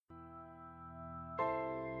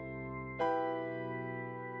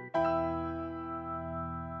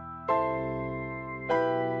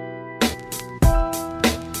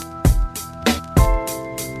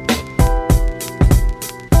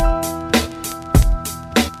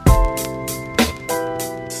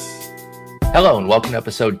Hello and welcome to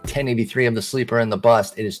episode 1083 of The Sleeper and the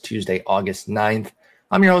Bust. It is Tuesday, August 9th.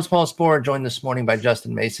 I'm your host, Paul Sporer, joined this morning by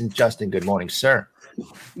Justin Mason. Justin, good morning, sir.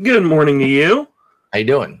 Good morning to you. How you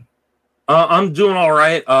doing? I'm doing all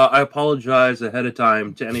right. I apologize ahead of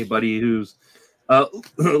time to anybody who's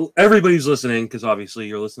everybody's listening, because obviously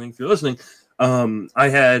you're listening. If you're listening, I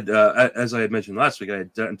had, as I had mentioned last week, I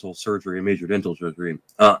had dental surgery, major dental surgery,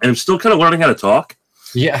 and I'm still kind of learning how to talk.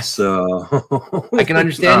 Yes. So I can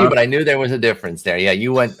understand you, but I knew there was a difference there. Yeah,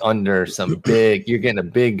 you went under some you're getting a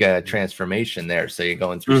big transformation there, so you're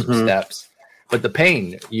going through some steps. But the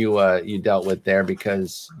pain you dealt with there,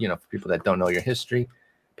 because, for people that don't know your history,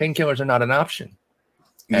 painkillers are not an option.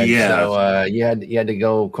 And so you had to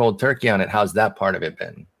go cold turkey on it. How's that part of it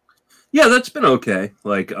been? Yeah, that's been okay.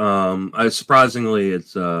 Like, surprisingly, it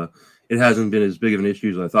hasn't been as big of an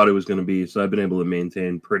issue as I thought it was going to be. So I've been able to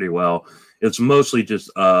maintain pretty well. It's mostly just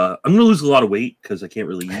I'm going to lose a lot of weight because I can't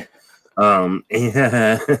really eat. And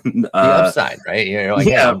the upside, right? You're like,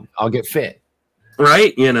 yeah, I'll get fit,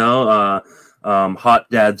 right? Hot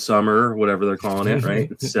dad summer, whatever they're calling it,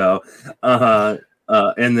 right? So,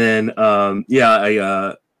 and then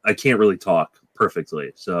I can't really talk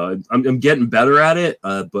perfectly, so I'm getting better at it.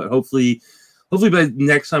 But hopefully by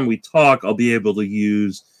next time we talk, I'll be able to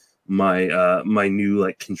use my my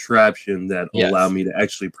new contraption that will allow me to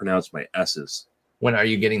actually pronounce my S's. When are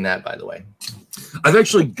you getting that, by the way? I've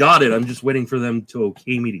actually got it. I'm just waiting for them to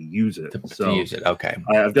okay me to use it. To use it, okay.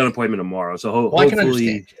 I've got an appointment tomorrow, so hopefully. I can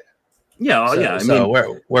understand you. Yeah,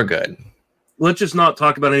 so we're good. Let's just not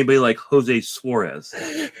talk about anybody like Jose Suarez.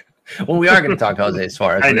 Well, we are going to talk Jose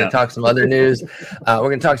Suarez. We're going to talk some other news. We're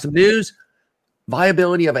going to talk some news.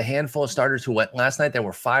 Viability of a handful of starters who went last night. There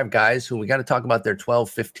were 5 guys who we got to talk about their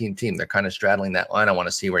 12-15 team. They're kind of straddling that line. I want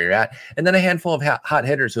to see where you're at. And then a handful of hot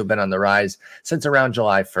hitters who have been on the rise since around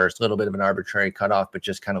July 1st. A little bit of an arbitrary cutoff, but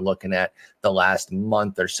just kind of looking at the last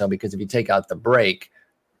month or so. Because if you take out the break,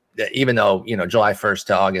 even though, July 1st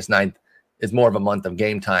to August 9th is more of a month of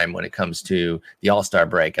game time when it comes to the All-Star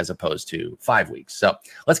break as opposed to 5 weeks. So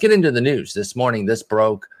let's get into the news. This morning, this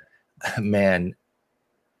broke, man,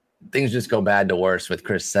 things just go bad to worse with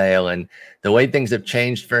Chris Sale and the way things have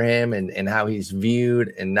changed for him and how he's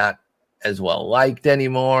viewed and not as well liked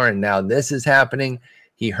anymore. And now this is happening.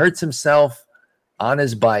 He hurts himself on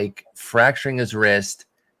his bike, fracturing his wrist.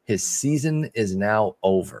 His season is now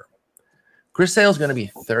over. Chris Sale is going to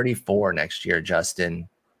be 34 next year, Justin.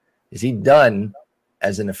 Is he done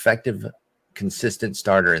as an effective, consistent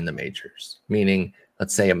starter in the majors? Meaning,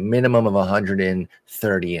 let's say a minimum of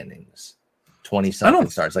 130 innings, 20-something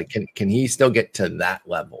starts. Like, can he still get to that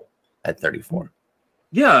level at 34?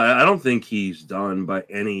 Yeah, I don't think he's done by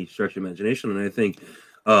any stretch of imagination. And I think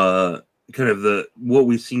kind of what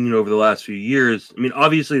we've seen over the last few years, I mean,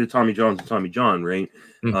 obviously the Tommy John's Tommy John, right?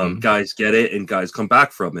 Guys get it and guys come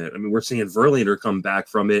back from it. I mean, we're seeing Verlander come back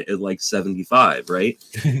from it at 75, right?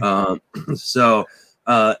 And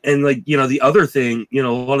the other thing, a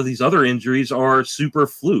lot of these other injuries are super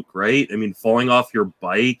fluke, right? I mean, falling off your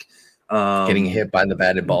bike, getting hit by the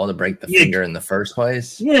batted ball to break the finger in the first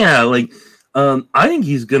place. Yeah, I think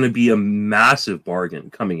he's going to be a massive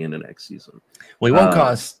bargain coming into next season. Well, he won't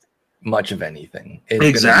cost much of anything.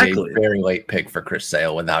 It's going to be a very late pick for Chris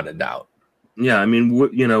Sale, without a doubt. Yeah, I mean,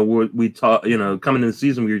 we talk, coming into the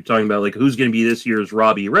season, we were talking about who's going to be this year's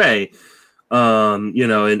Robbie Ray, and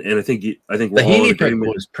I think the Heaney pick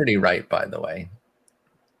was pretty right, by the way.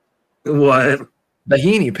 What? The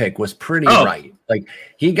Heaney pick was pretty right.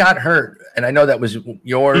 He got hurt, and I know that was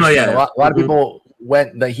yours. Oh, yeah. A lot of people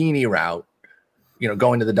went the Heaney route,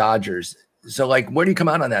 going to the Dodgers. So, where do you come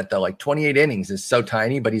out on that, though? 28 innings is so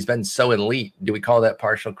tiny, but he's been so elite. Do we call that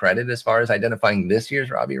partial credit as far as identifying this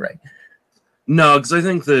year's Robbie Ray? No, because I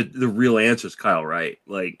think the real answer is Kyle Wright.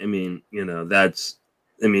 He's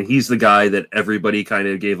the guy that everybody kind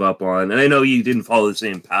of gave up on. And I know he didn't follow the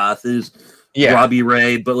same path as Robbie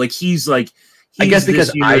Ray, but I guess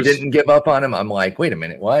because I didn't give up on him, I'm like, wait a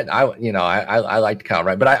minute, what? I liked Kyle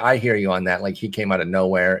Wright, but I hear you on that. He came out of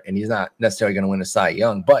nowhere, and he's not necessarily going to win a Cy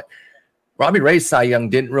Young. But Robbie Ray's Cy Young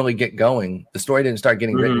didn't really get going. The story didn't start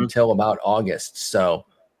getting written until about August. So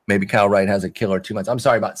maybe Kyle Wright has a killer 2 months. I'm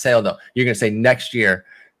sorry about Sale, though. You're going to say next year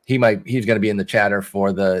he's going to be in the chatter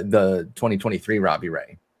for the 2023 Robbie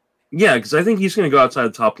Ray. Yeah, because I think he's going to go outside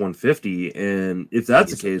the top 150, and if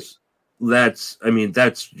that's the case, that's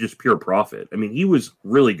just pure profit. I mean, he was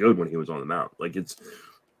really good when he was on the mound.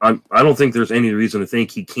 I don't think there's any reason to think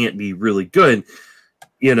he can't be really good.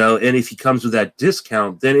 And if he comes with that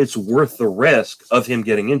discount, then it's worth the risk of him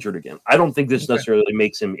getting injured again. I don't think this necessarily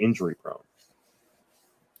makes him injury prone.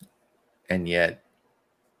 And yet,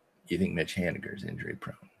 you think Mitch Haniger's injury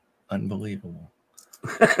prone? Unbelievable.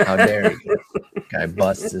 How dare you? Guy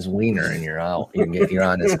busts his wiener and you're out. You're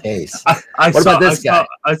on his case. What about this guy?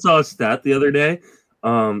 I saw a stat the other day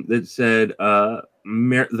that said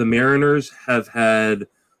the Mariners have had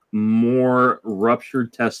more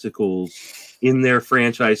ruptured testicles in their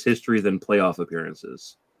franchise history than playoff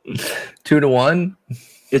appearances. 2-1.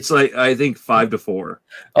 It's like, I think 5-4.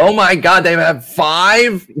 Oh my God, they have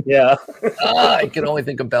 5. Yeah. I can only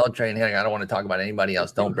think of Beltran. I don't want to talk about anybody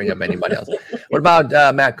else. Don't bring up anybody else. What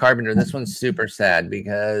about Matt Carpenter? This one's super sad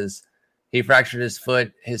because he fractured his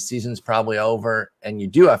foot. His season's probably over, and you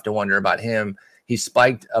do have to wonder about him. He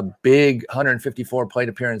spiked a big 154 plate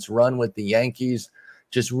appearance run with the Yankees.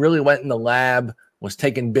 Just really went in the lab, was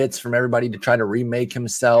taking bits from everybody to try to remake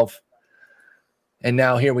himself. And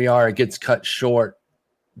now here we are. It gets cut short.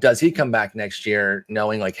 Does he come back next year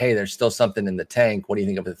knowing like, hey, there's still something in the tank? What do you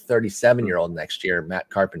think of a 37-year-old next year, Matt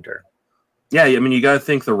Carpenter? Yeah, I mean, you got to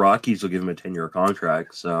think the Rockies will give him a 10-year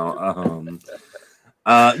contract. So,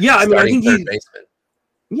 yeah, I mean, I think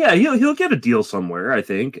he'll get a deal somewhere, I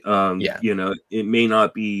think. You know, it may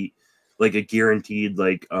not be like a guaranteed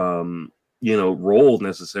like role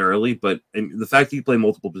necessarily, but the fact that he played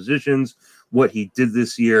multiple positions, what he did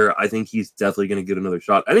this year, I think he's definitely going to get another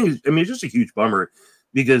shot. It's just a huge bummer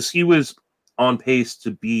because he was on pace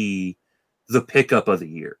to be the pickup of the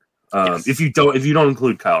year. Yes. If you don't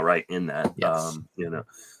include Kyle Wright in that, yes.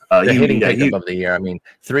 The hitting pickup of the year. I mean,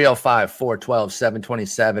 305, 412,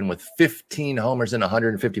 727 with 15 homers and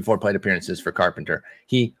 154 plate appearances for Carpenter.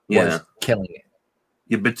 He was killing it.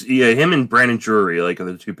 Yeah, but him and Brandon Drury are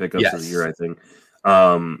the two pickups of the year, I think.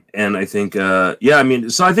 And I think, so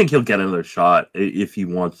I think he'll get another shot if he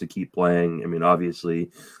wants to keep playing. I mean,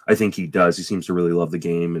 obviously, I think he does. He seems to really love the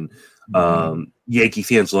game, and Yankee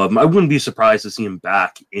fans love him. I wouldn't be surprised to see him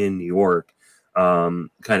back in New York,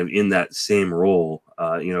 kind of in that same role.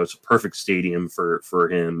 It's a perfect stadium for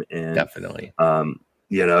him, and definitely.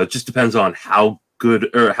 It just depends on how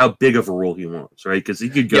good or how big of a role he wants, right? Because he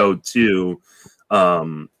could go to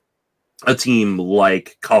a team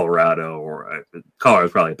like Colorado, or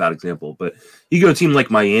Colorado's probably a bad example, but you go to a team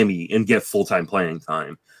like Miami and get full-time playing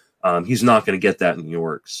time. He's not going to get that in New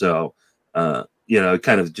York. So, it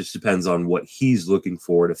kind of just depends on what he's looking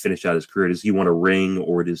for to finish out his career. Does he want a ring,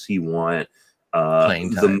 or does he want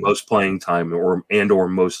the most playing time or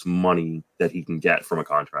most money that he can get from a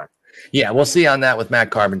contract? Yeah, we'll see on that with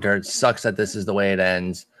Matt Carpenter. It sucks that this is the way it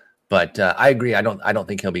ends. But I agree. I don't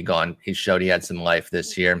think he'll be gone. He showed he had some life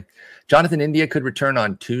this year. Jonathan India could return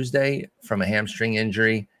on Tuesday from a hamstring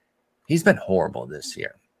injury. He's been horrible this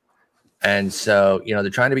year. And so, they're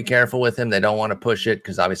trying to be careful with him. They don't want to push it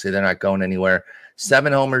because obviously they're not going anywhere.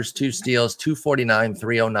 7 homers, 2 steals, 249,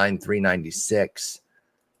 309, 396.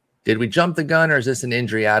 Did we jump the gun, or is this an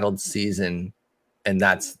injury-addled season? And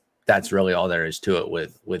that's really all there is to it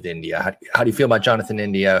with India. How do you feel about Jonathan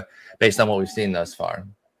India based on what we've seen thus far?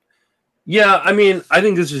 Yeah, I mean, I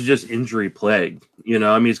think this is just injury plague. He's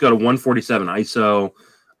got a 147 ISO.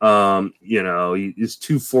 His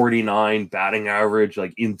 249 batting average,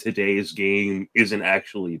 in today's game, isn't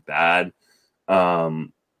actually bad.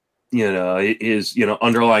 His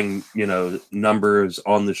underlying numbers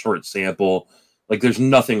on the short sample, there's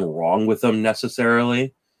nothing wrong with them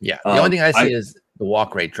necessarily. Yeah, the only thing I see is the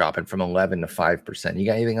walk rate dropping from 11 to 5%. You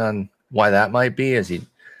got anything on why that might be? Is he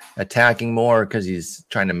attacking more because he's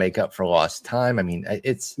trying to make up for lost time? I mean,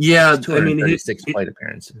 it's 236 plate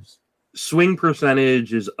appearances. Swing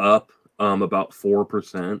percentage is up about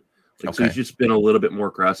 4%. So he's just been a little bit more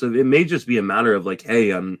aggressive. It may just be a matter of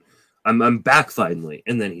hey, I'm back finally,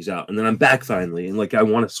 and then he's out, and then I'm back finally, and I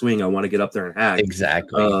want to swing, I want to get up there and hack.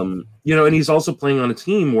 Exactly. And he's also playing on a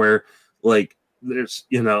team where there's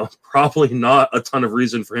probably not a ton of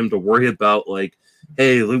reason for him to worry about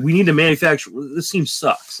hey, we need to manufacture. This team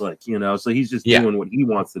sucks, so he's just doing what he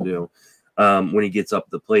wants to do when he gets up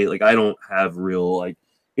the plate. I don't have real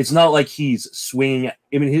it's not like he's swinging.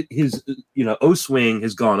 I mean, his O swing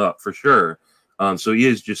has gone up for sure. So he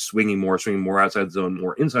is just swinging more outside the zone,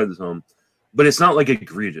 more inside the zone. But it's not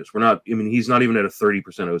egregious. He's not even at a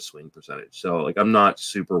 30% O swing percentage. So I'm not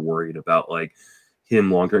super worried about him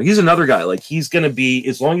long term. He's another guy. He's going to be,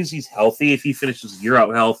 as long as he's healthy, if he finishes the year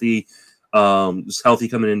out healthy, is healthy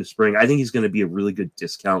coming into spring, I think he's going to be a really good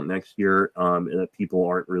discount next year. And that people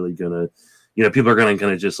aren't really going to, people are going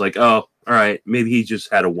to just oh, all right, maybe he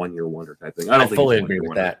just had a 1 year wonder type thing. I fully agree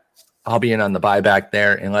with that. I'll be in on the buyback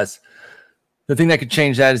there, unless the thing that could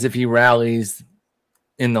change that is if he rallies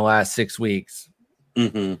in the last 6 weeks.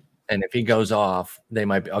 Mm-hmm. And if he goes off, they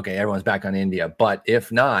might be, okay, everyone's back on India. But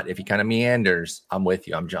if not, if he kind of meanders, I'm with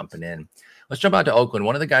you. I'm jumping in. Let's jump out to Oakland.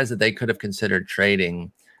 One of the guys that they could have considered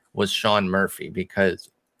trading was Sean Murphy, because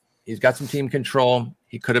he's got some team control.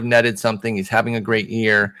 He could have netted something. He's having a great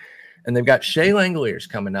year. And they've got Shea Langoliers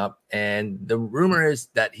coming up. And the rumor is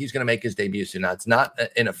that he's going to make his debut soon. Now, it's not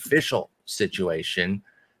an official situation,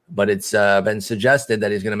 but it's been suggested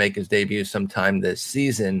that he's going to make his debut sometime this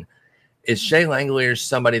season. Is Shea Langoliers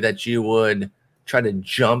somebody that you would try to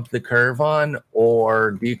jump the curve on,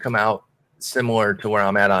 or do you come out similar to where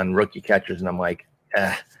I'm at on rookie catchers and I'm like,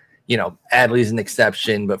 Adley's an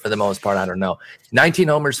exception, but for the most part, I don't know. 19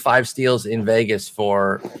 homers, 5 steals in Vegas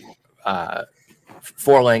for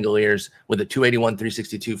Langoliers with a 281,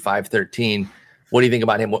 362, 513. What do you think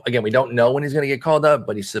about him? Well, again, we don't know when he's going to get called up,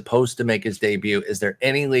 but he's supposed to make his debut. Is there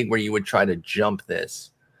any league where you would try to jump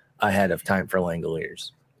this ahead of time for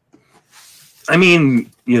Langoliers? I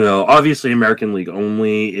mean, obviously American League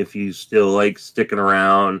only if he's still like sticking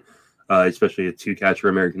around, especially a 2-catcher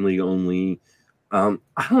American League only. I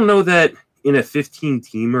don't know that in a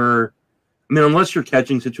 15-teamer, I mean, unless your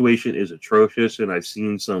catching situation is atrocious, and I've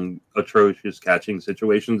seen some atrocious catching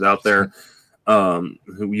situations out there.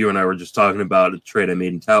 You and I were just talking about a trade I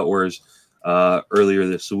made in Tout Wars earlier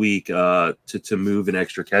this week to move an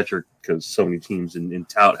extra catcher because so many teams in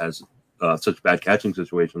Tout has such bad catching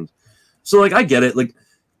situations. So, like, I get it. Like,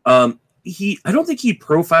 I don't think he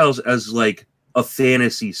profiles as like a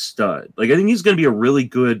fantasy stud. Like, I think he's going to be a really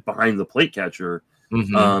good behind the plate catcher.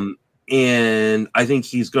 Mm-hmm. And I think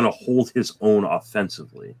he's going to hold his own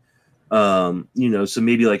offensively. So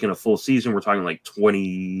maybe like in a full season, we're talking like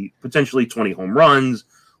potentially 20 home runs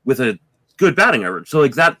with a good batting average. So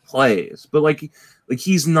like that plays, but like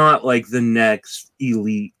he's not like the next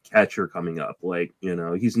elite catcher coming up. Like,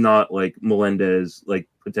 he's not like Melendez, like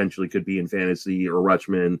potentially could be in fantasy, or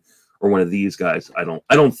Rutschman, or one of these guys. I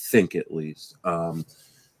don't think, at least.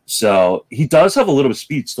 So he does have a little bit of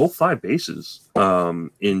speed, stole 5 bases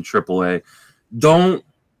in AAA. Don't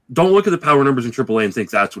look at the power numbers in AAA and think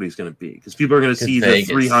that's what he's going to be, because people are going to see the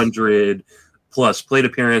 300 plus plate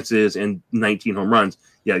appearances and 19 home runs.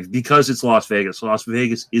 Yeah, because it's Las Vegas. Las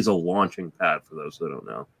Vegas is a launching pad for those that don't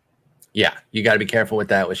know. Yeah, you got to be careful with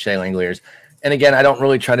that with Shea Langoliers. And again, I don't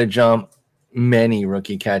really try to jump many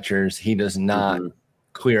rookie catchers. He does not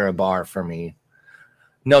clear a bar for me.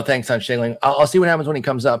 No thanks on Shea Langoliers. I'll see what happens when he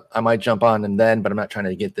comes up. I might jump on him then, but I'm not trying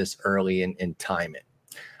to get this early and time it.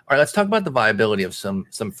 All right, let's talk about the viability of some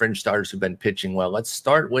fringe starters who've been pitching well. Let's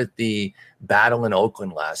start with the battle in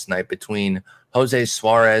Oakland last night between Jose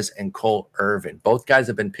Suarez and Cole Irvin. Both guys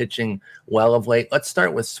have been pitching well of late. Let's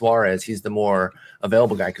start with Suarez. He's the more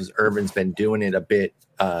available guy because Irvin's been doing it a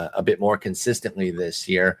bit more consistently this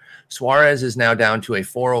year. Suarez is now down to a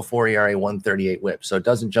 4.04 ERA, 1.38 WHIP, so it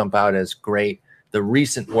doesn't jump out as great. The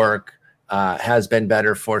recent work has been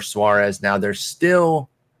better for Suarez. Now they're still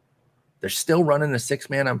running a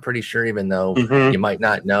 6-man, I'm pretty sure, even though you might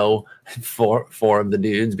not know four of the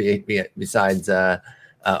dudes besides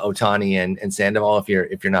Ohtani and Sandoval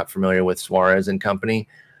if you're not familiar with Suarez and company.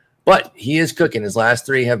 But he is cooking. His last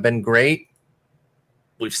 3 have been great.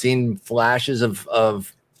 We've seen flashes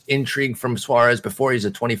of intrigue from Suarez before. He's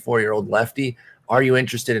a 24-year-old lefty. Are you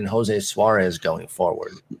interested in Jose Suarez going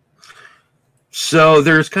forward? So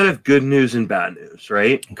there's kind of good news and bad news,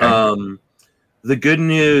 right? Okay. The good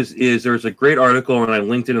news is there's a great article, and I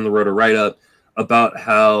linked it in the Roto write-up, about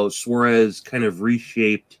how Suarez kind of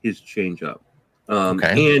reshaped his changeup.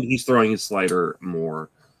 And he's throwing his slider more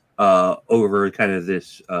over kind of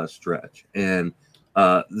this stretch. And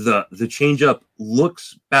the changeup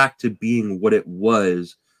looks back to being what it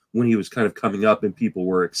was when he was kind of coming up and people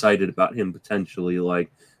were excited about him potentially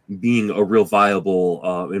like being a real viable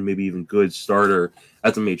and maybe even good starter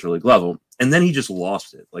at the major league level. And then he just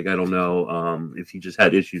lost it. Like, I don't know if he just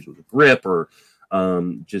had issues with the grip or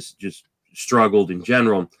just struggled in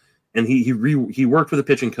general. And he worked with a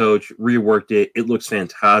pitching coach, reworked it. It looks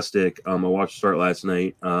fantastic. I watched start last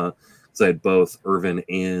night. So I had both Irvin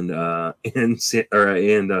and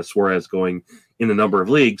Suarez going in a number of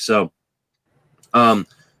leagues. So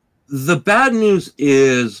the bad news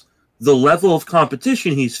is the level of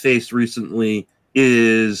competition he's faced recently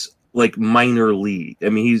is like minor league. I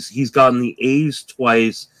mean, he's gotten the A's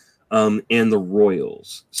twice and the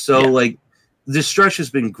Royals. So like this stretch has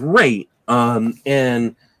been great. I'm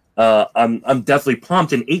definitely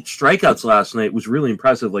pumped. And 8 strikeouts last night was really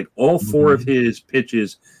impressive. Like all 4 of his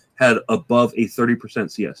pitches had above a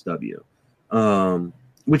 30% CSW,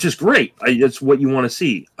 which is great. It's what you want to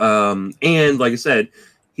see. And like I said,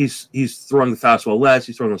 he's throwing the fastball less.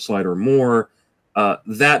 He's throwing the slider more.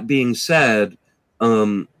 That being said,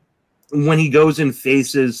 when he goes and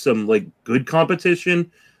faces some like good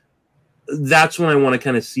competition, that's when I want to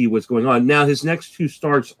kind of see what's going on. Now his next 2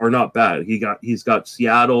 starts are not bad. He's got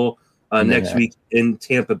Seattle next week in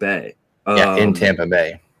Tampa Bay. In Tampa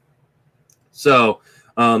Bay. So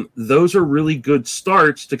those are really good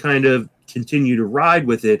starts to kind of continue to ride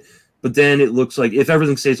with it. But then it looks like if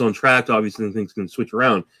everything stays on track, obviously things can switch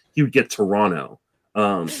around. He would get Toronto.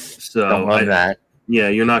 So don't love that. Yeah,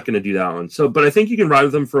 you're not going to do that one. So, but I think you can ride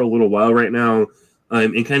with him for a little while right now,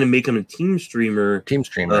 and kind of make him a team streamer.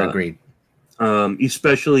 Agreed.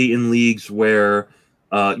 Especially in leagues where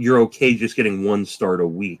you're okay just getting 1 start a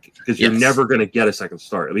week because you're never going to get a second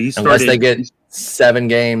start. I mean, unless they get 7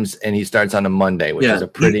 games and he starts on a Monday, which is a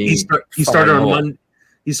pretty. He started on Monday.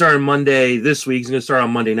 He started on Monday this week. He's going to start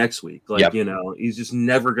on Monday next week. Like he's just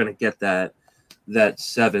never going to get that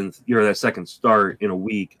 7th or that second start in a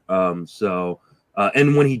week. And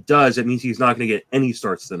when he does, it means he's not going to get any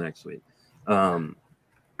starts the next week.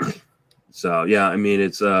 So yeah, I mean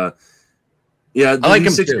it's the I like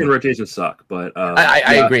 16 rotations suck, but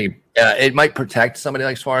I agree. It might protect somebody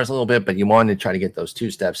like Suarez a little bit, but you want to try to get those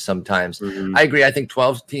 2 steps sometimes. Mm-hmm. I agree. I think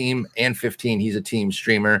 12's team and 15, he's a team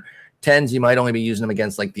streamer. 10s, you might only be using them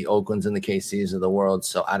against like the Oaklands and the KCs of the world.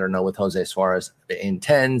 So I don't know with Jose Suarez in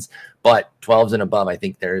 10s, but 12s and above, I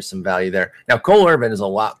think there is some value there. Now Cole Irvin is a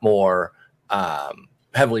lot more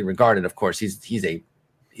heavily regarded. Of course, he's the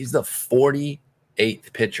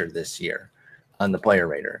 48th pitcher this year on the player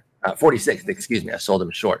rater. 46th, excuse me. I sold him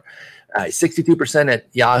short. 62% at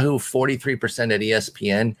Yahoo, 43% at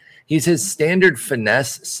ESPN. He's his standard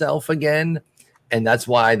finesse self again, and that's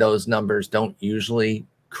why those numbers don't usually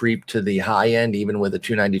creep to the high end, even with a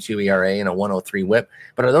 2.92 ERA and a 1.03 WHIP.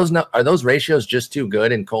 But are those ratios just too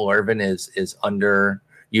good? And Cole Irvin is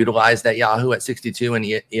underutilized at Yahoo at 62 and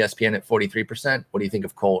ESPN at 43%. What do you think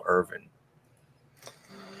of Cole Irvin?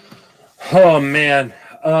 Oh man.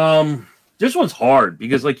 This one's hard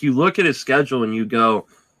because like you look at his schedule and you go,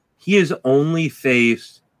 he has only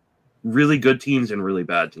faced really good teams and really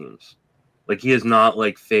bad teams. Like he has not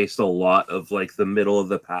like faced a lot of like the middle of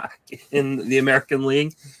the pack in the American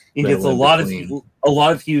League. He gets a lot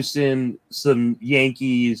of Houston, some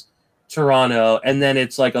Yankees, Toronto, and then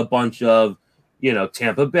it's like a bunch of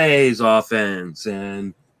Tampa Bay's offense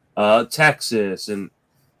and Texas, and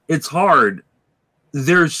it's hard.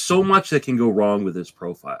 There's so much that can go wrong with this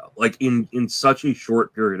profile, like in such a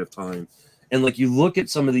short period of time. And like you look at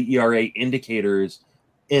some of the ERA indicators,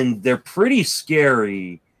 and they're pretty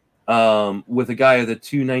scary. With a guy with a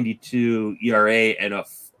 2.92 ERA and a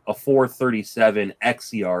 4.37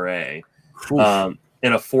 xERA,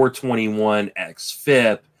 and a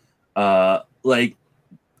 4.21 xFIP. Like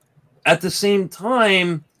at the same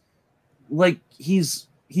time, like he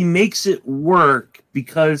makes it work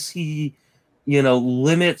because he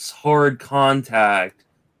limits hard contact.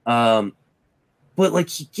 But like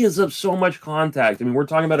he gives up so much contact. I mean, we're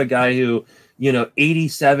talking about a guy who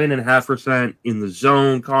 87.5% in the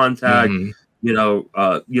zone contact,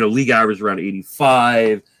 league average around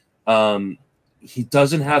 85. He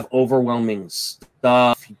doesn't have overwhelming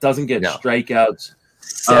stuff. He doesn't get strikeouts.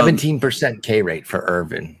 17% K rate for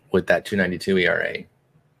Irvin with that 2.92 ERA.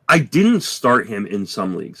 I didn't start him in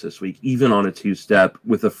some leagues this week, even on a 2-step,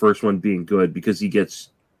 with the first one being good because he gets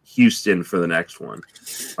Houston for the next one.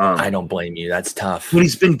 I don't blame you. That's tough. But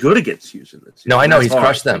he's been good against Houston. No, I know. He's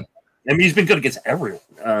crushed them. I mean, he's been good against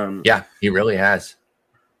everyone. Yeah, he really has.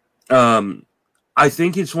 I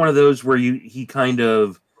think it's one of those where he kind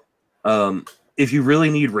of, if you really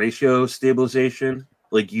need ratio stabilization,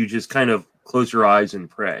 like you just kind of close your eyes and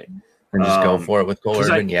pray. And just go for it with Cole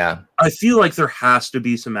Irvin, I feel like there has to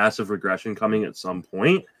be some massive regression coming at some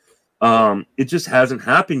point. It just hasn't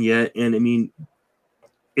happened yet. And I mean,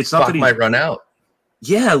 it's not that he might run out.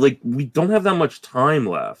 Yeah, like we don't have that much time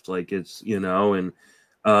left. Like it's, and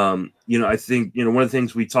I think, one of the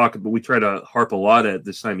things we talk about, we try to harp a lot at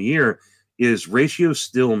this time of year is ratios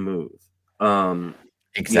still move.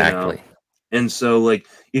 Exactly. And so like,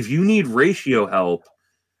 if you need ratio help,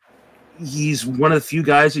 he's one of the few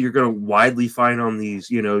guys that you're going to widely find on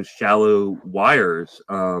these, shallow wires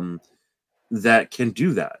that can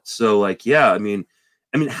do that. So like, yeah, I mean,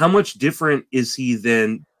 how much different is he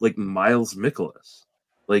than like Miles Mikolas?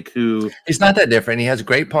 Like who? He's not that different. He has a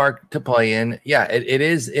great park to play in. Yeah, it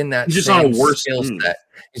is in that. He's just on a worse skill set.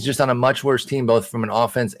 He's just on a much worse team, both from an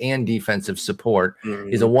offense and defensive support. Mm-hmm.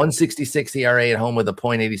 He's a 1.66 ERA at home with a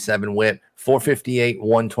 0.87 WHIP, 4.58,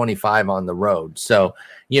 1.25 on the road. So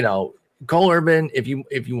Cole Irvin, if you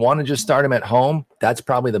want to just start him at home, that's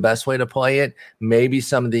probably the best way to play it. Maybe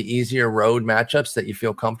some of the easier road matchups that you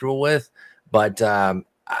feel comfortable with, but I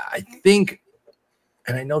think,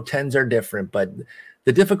 and I know 10s are different, but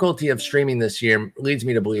the difficulty of streaming this year leads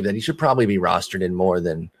me to believe that he should probably be rostered in more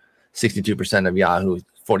than 62% of Yahoo,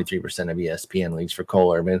 43% of ESPN leagues for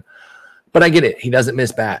Cole Irvin. But I get it. He doesn't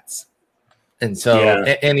miss bats. And so,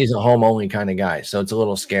 and he's a home only kind of guy. So it's a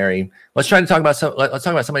little scary. Let's talk about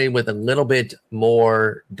somebody with a little bit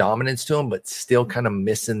more dominance to him, but still kind of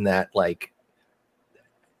missing that, like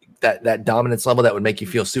that dominance level that would make you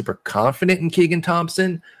feel super confident in Keegan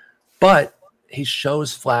Thompson. But he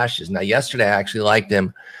shows flashes. Now, yesterday I actually liked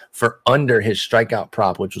him for under his strikeout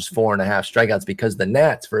prop, which was 4.5 strikeouts, because the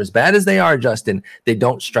Nats, for as bad as they are, Justin, they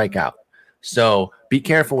don't strike out. So be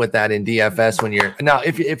careful with that in DFS when you're now.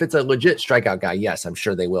 If it's a legit strikeout guy, yes, I'm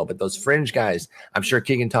sure they will. But those fringe guys, I'm sure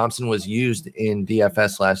Keegan Thompson was used in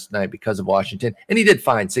DFS last night because of Washington, and he did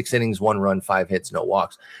fine. 6 innings, 1 run, 5 hits, no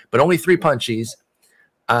walks, but only 3 punchies.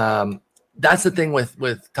 That's the thing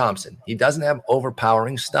with Thompson. He doesn't have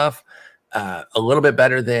overpowering stuff. A little bit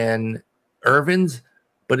better than Irvin's,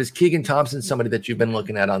 but is Keegan Thompson somebody that you've been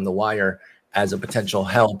looking at on the wire as a potential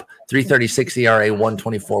help? 3.36 ERA,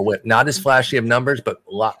 1.24 WHIP. Not as flashy of numbers, but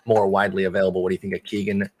a lot more widely available. What do you think of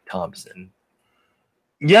Keegan Thompson?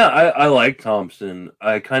 Yeah, I like Thompson.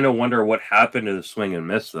 I kind of wonder what happened to the swing and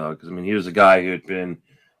miss, though, because I mean, he was a guy who had been,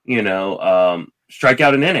 strike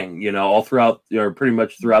out an inning, all throughout, pretty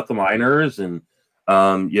much throughout the minors, and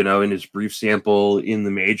in his brief sample in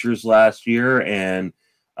the majors last year, and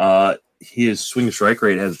his swing strike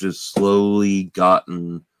rate has just slowly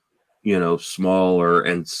gotten, smaller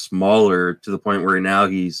and smaller to the point where now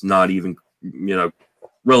he's not even,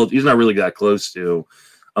 he's not really that close to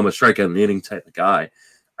a strikeout in the inning type of guy.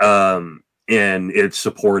 And it's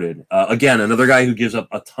supported. Again, another guy who gives up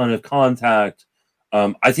a ton of contact.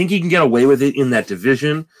 I think he can get away with it in that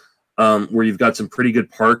division, where you've got some pretty good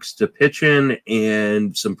parks to pitch in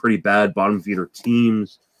and some pretty bad bottom feeder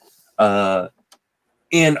teams. And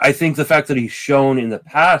I think the fact that he's shown in the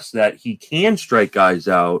past that he can strike guys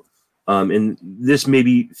out, and this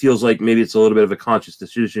maybe feels like maybe it's a little bit of a conscious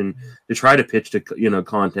decision to try to pitch to,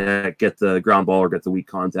 contact, get the ground ball or get the weak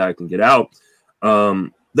contact and get out.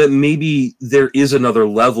 That maybe there is another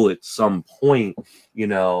level at some point,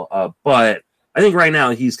 but I think right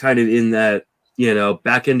now he's kind of in that,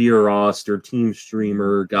 back into your roster, team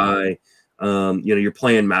streamer guy. You're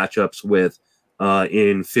playing matchups with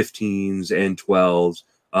in 15s and 12s,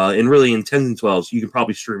 and really in 10s and 12s, you can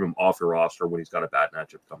probably stream him off your roster when he's got a bad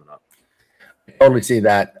matchup coming up. I totally see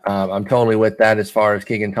that. I'm totally with that as far as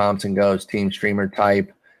Keegan Thompson goes, team streamer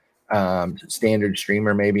type, standard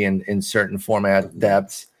streamer maybe in certain format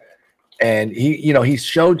depths. And he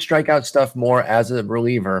showed strikeout stuff more as a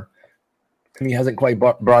reliever. And he hasn't quite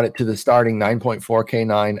brought it to the starting. 9.4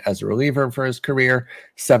 K9 as a reliever for his career,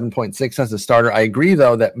 7.6 as a starter. I agree,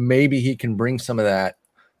 though, that maybe he can bring some of that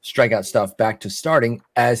strikeout stuff back to starting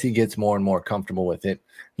as he gets more and more comfortable with it.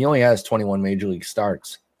 He only has 21 major league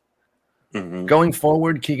starts. Mm-hmm. Going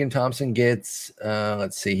forward, Keegan Thompson gets,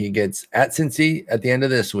 he gets at Cincy at the end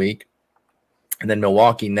of this week, and then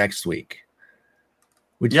Milwaukee next week.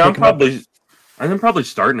 I'm probably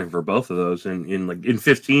starting him for both of those in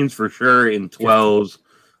 15s for sure. In 12s,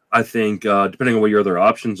 I think depending on what your other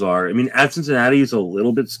options are. I mean, at Cincinnati is a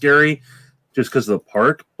little bit scary just because of the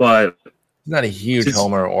park, but he's not a huge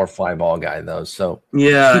homer or fly ball guy though. So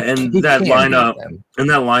that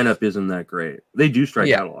lineup isn't that great. They do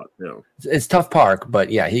strike out a lot too. It's tough park, but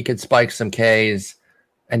yeah, he could spike some Ks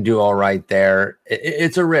and do all right there.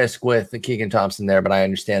 It's a risk with the Keegan Thompson there, but I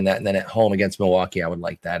understand that. And then at home against Milwaukee, I would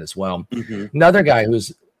like that as well. Mm-hmm. Another guy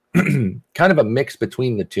who's kind of a mix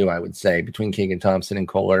between the two, I would say, between Keegan Thompson and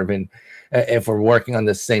Cole Irvin. If we're working on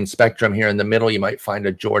the same spectrum here in the middle, you might find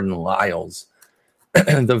a Jordan Lyles,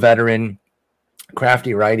 the veteran,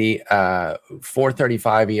 crafty righty,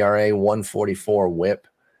 4.35 ERA, 1.44 WHIP.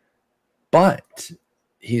 But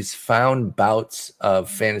he's found bouts of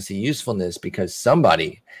fantasy usefulness because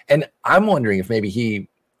somebody, and I'm wondering if maybe he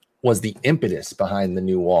was the impetus behind the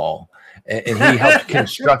new wall and he helped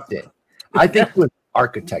construct it. I think he was the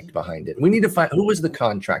architect behind it. We need to find who was the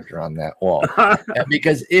contractor on that wall.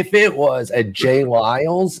 Because if it was a Jay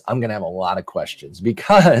Lyles, I'm going to have a lot of questions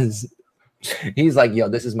because he's like,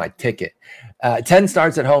 this is my ticket. 10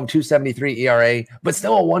 starts at home, 2.73 ERA, but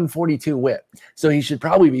still a 1.42 WHIP. So he should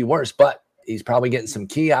probably be worse, but he's probably getting some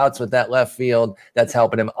key outs with that left field. That's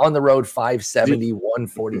helping him. On the road, 570,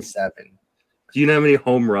 147. Do you know how many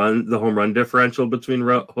the home run differential between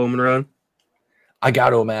home and run? I got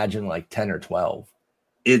to imagine like 10 or 12.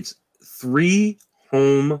 It's 3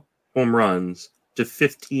 home runs to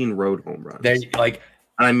 15 road home runs.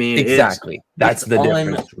 Exactly. That's the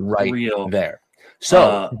difference right there.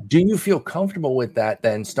 So do you feel comfortable with that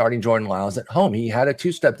then, starting Jordan Lyles at home? He had a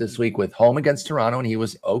 2-step this week with home against Toronto, and he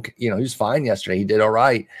was okay. He was fine yesterday. He did all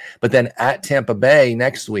right. But then at Tampa Bay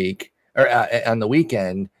next week, or on the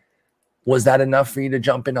weekend, was that enough for you to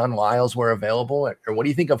jump in on Lyles where available? Or what do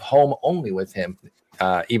you think of home only with him,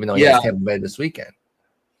 even though he has Tampa Bay this weekend?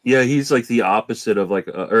 Yeah, he's like the opposite of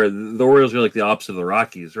or the Orioles are like the opposite of the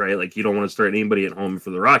Rockies, right? Like you don't want to start anybody at home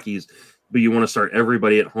for the Rockies, but you want to start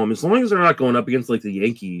everybody at home as long as they're not going up against like the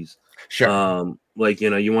Yankees. Sure.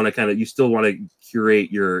 You want to you still want to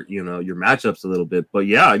curate your matchups a little bit. But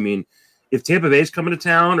yeah, I mean, if Tampa Bay's coming to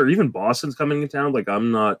town or even Boston's coming to town, like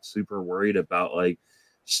I'm not super worried about like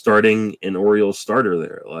starting an Orioles starter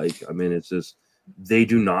there. Like, I mean, it's just they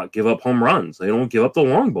do not give up home runs. They don't give up the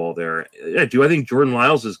long ball there. Yeah, do I think Jordan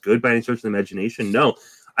Lyles is good by any stretch of the imagination? No.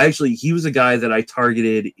 He was a guy that I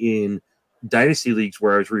targeted in dynasty leagues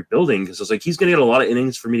where I was rebuilding because I was like, he's going to get a lot of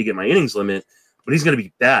innings for me to get my innings limit, but he's going to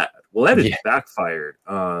be bad. Well, that is backfired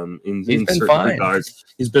in certain regards.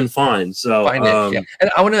 He's been fine. So, and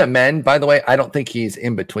I want to amend, by the way, I don't think he's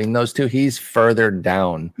in between those two. He's further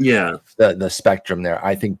down the spectrum there.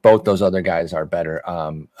 I think both those other guys are better.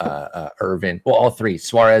 Irvin, well, all three,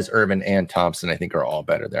 Suarez, Irvin, and Thompson, I think are all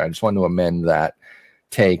better there. I just wanted to amend that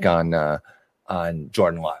take on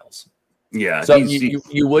Jordan Lyles. Yeah. So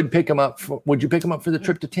you would pick him up. Would you pick him up for the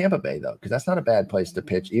trip to Tampa Bay though? Because that's not a bad place to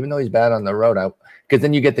pitch, even though he's bad on the road. Because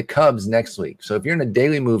then you get the Cubs next week. So if you're in a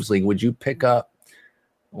daily moves league, would you pick up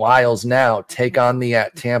Lyles now, take on the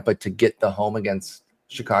at Tampa to get the home against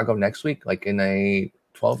Chicago next week, like in a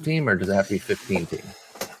 12 team, or does it have to be 15 team?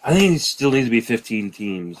 I think it still needs to be 15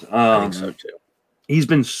 teams. I think so too. He's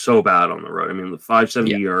been so bad on the road. I mean, the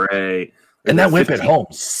 5.70 ERA, and that whip at home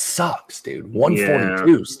sucks, dude.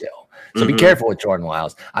 142 still. So be careful with Jordan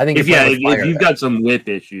Lyles. I think if you've got some whip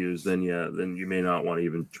issues, then you may not want to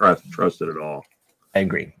even trust it at all. I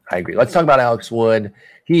agree. Let's talk about Alex Wood.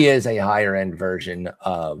 He is a higher end version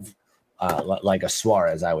of like a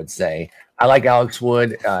Suarez, I would say. I like Alex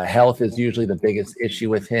Wood. Health is usually the biggest issue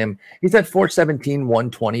with him. He's at 417,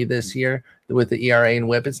 120 this year with the ERA and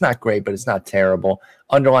whip. It's not great, but it's not terrible.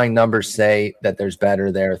 Underlying numbers say that there's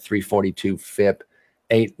better there. 342 FIP.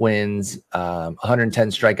 8 wins, 110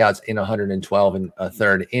 strikeouts in 112 and a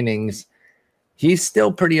third innings. He's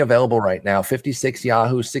still pretty available right now. 56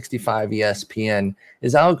 Yahoo, 65 ESPN.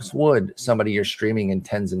 Is Alex Wood somebody you're streaming in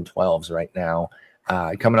 10s and 12s right now?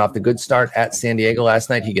 Coming off the good start at San Diego last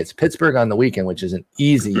night. He gets Pittsburgh on the weekend, which is an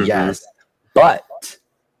easy yes, but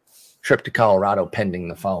trip to Colorado pending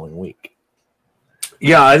the following week.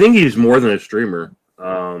 Yeah, I think he's more than a streamer.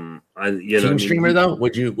 Streamer though?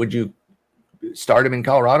 Would you start him in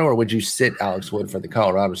Colorado, or would you sit Alex Wood for the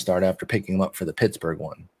Colorado start after picking him up for the Pittsburgh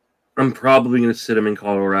one? I'm probably going to sit him in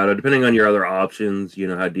Colorado, depending on your other options,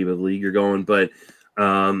 how deep of the league you're going. But,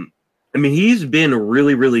 he's been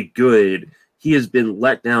really, really good. He has been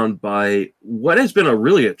let down by what has been a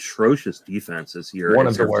really atrocious defense this year. One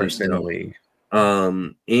of the worst in the league.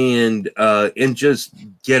 And just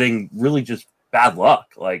getting really just bad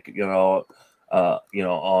luck. I don't know.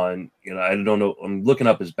 I'm looking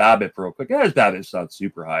up his BABIP real quick. His BABIP's not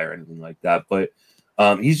super high or anything like that, but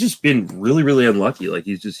he's just been really, really unlucky. Like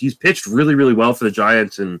he's pitched really, really well for the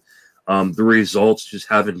Giants, and the results just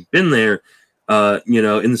haven't been there.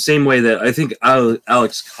 In the same way that I think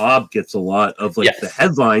Alex Cobb gets a lot of the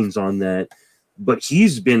headlines on that, but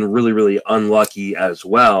he's been really, really unlucky as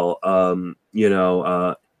well.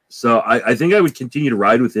 So I think I would continue to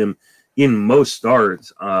ride with him in most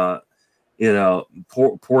starts.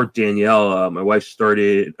 Poor Danielle. My wife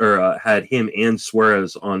started had him and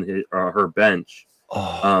Suarez on her bench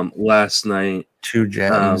last night. 2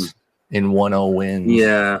 gems in 1-0 wins.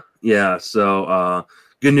 Yeah. So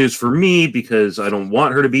good news for me because I don't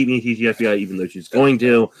want her to beat me in TGFBI, even though she's going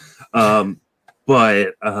to.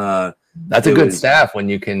 But that's a good staff when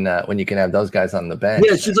you can have those guys on the bench.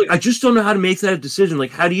 Yeah, she's like, I just don't know how to make that decision.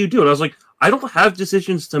 Like, how do you do it? I was like, I don't have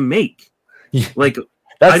decisions to make. Like,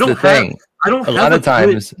 that's the thing. I don't a have lot of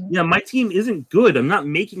times. My team isn't good. I'm not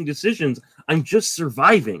making decisions. I'm just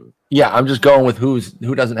surviving. Yeah, I'm just going with who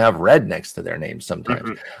doesn't have red next to their name sometimes.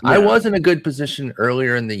 Mm-hmm. Yeah. I was in a good position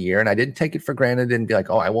earlier in the year, and I didn't take it for granted and be like,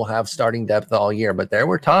 oh, I will have starting depth all year. But there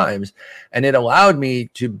were times, and it allowed me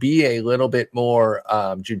to be a little bit more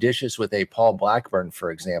judicious with a Paul Blackburn, for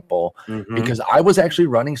example, because I was actually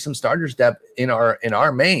running some starters depth in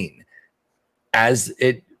our main. As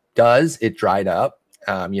it does, it dried up.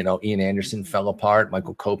 Ian Anderson fell apart.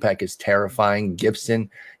 Michael Kopech is terrifying. Gibson,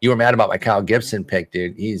 you were mad about my Kyle Gibson pick,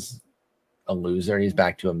 dude. He's a loser. He's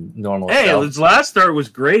back to a normal. Hey, self. His last start was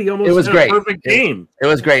great. He almost it was had great. A perfect game. It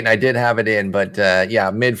was great, and I did have it in, but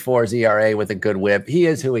mid-4s ERA with a good whip. He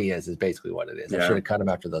is who he is basically what it is. I should have cut him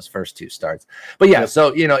after those first 2 starts. But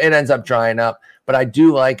so it ends up drying up. But I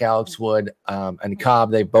do like Alex Wood and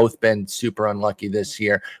Cobb. They've both been super unlucky this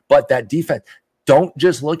year. But that defense, don't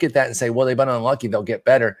just look at that and say, well, they've been unlucky, they'll get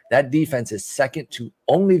better. That defense is second to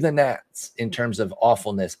only the Nats in terms of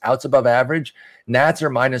awfulness. Outs above average, Nats are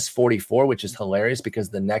minus 44, which is hilarious because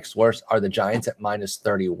the next worst are the Giants at minus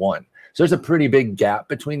 31. So there's a pretty big gap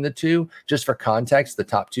between the two. Just for context, the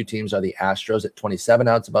top 2 teams are the Astros at 27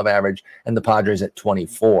 outs above average and the Padres at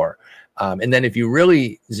 24. And then if you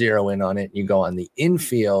really zero in on it, you go on the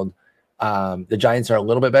infield. The Giants are a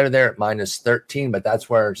little bit better there at minus 13, but that's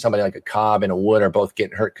where somebody like a Cobb and a Wood are both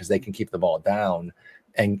getting hurt because they can keep the ball down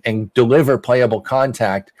and deliver playable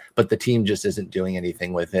contact, but the team just isn't doing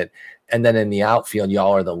anything with it. And then in the outfield,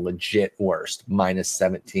 y'all are the legit worst, minus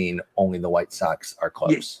 17. Only the White Sox are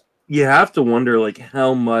close. You have to wonder like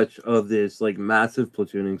how much of this like massive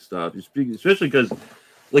platooning stuff, especially because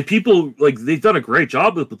like people like they've done a great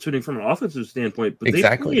job with platooning from an offensive standpoint, but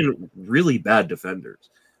they've been really bad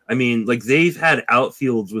defenders. I mean, like they've had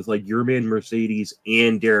outfields with like Yerman Mercedes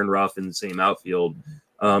and Darren Ruff in the same outfield.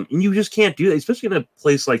 And you just can't do that, especially in a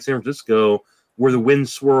place like San Francisco where the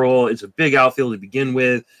winds swirl. It's a big outfield to begin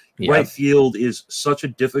with. Yep. Right field is such a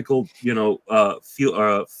difficult,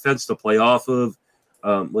 fence to play off of.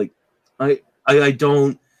 I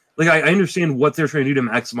don't like. I understand what they're trying to do to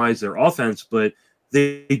maximize their offense, but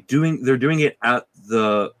they're doing it at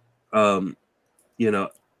the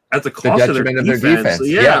at the cost of their defense.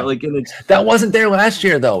 Yeah. Like that wasn't there last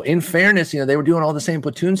year, though. In fairness, they were doing all the same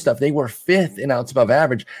platoon stuff. They were 5th in outs above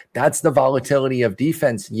average. That's the volatility of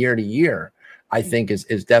defense year to year, I think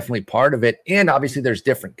is definitely part of it. And obviously there's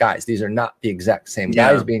different guys. These are not the exact same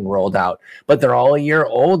guys being rolled out, but they're all a year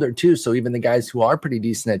older too. So even the guys who are pretty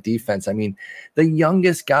decent at defense, I mean, the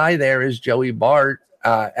youngest guy there is Joey Bart.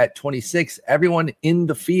 At 26, everyone in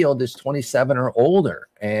the field is 27 or older,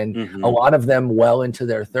 and a lot of them well into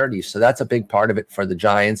their 30s. So that's a big part of it for the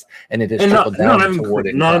Giants, and it has trickled down to Wood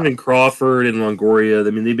and not even Crawford and Longoria. I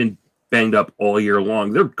mean, they've been banged up all year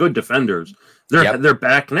long. They're good defenders. They're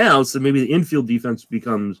back now, so maybe the infield defense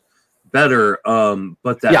becomes better.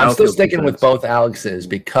 But I'm still sticking with both Alexes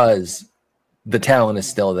because the talent is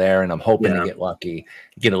still there, and I'm hoping to get lucky,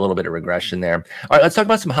 get a little bit of regression there. All right, let's talk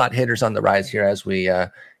about some hot hitters on the rise here as we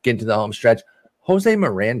get into the home stretch. Jose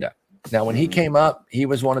Miranda. Now, when he came up, he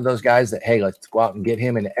was one of those guys that, hey, let's go out and get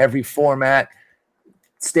him in every format.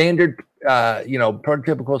 Standard,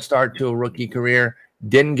 prototypical start to a rookie career.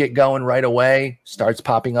 Didn't get going right away. Starts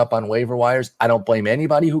popping up on waiver wires. I don't blame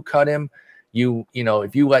anybody who cut him.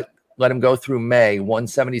 If you let him go through May,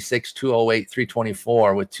 176, 208,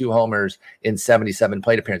 324 with 2 homers in 77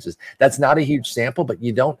 plate appearances. That's not a huge sample, but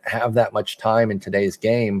you don't have that much time in today's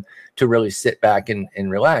game to really sit back and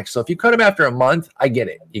relax. So if you cut him after a month, I get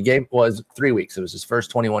it. Was 3 weeks. It was his first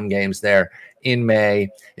 21 games there in May.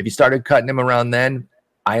 If you started cutting him around then,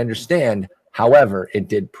 I understand. However, it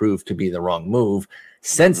did prove to be the wrong move.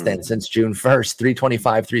 Since then, since June 1st,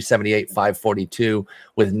 325, 378, 542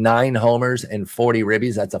 with 9 homers and 40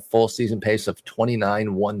 ribbies. That's a full season pace of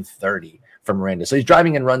 29, 130 from Miranda. So he's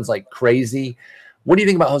driving in runs like crazy. What do you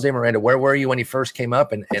think about Jose Miranda? Where were you when he first came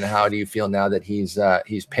up, and how do you feel now that he's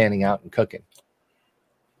panning out and cooking?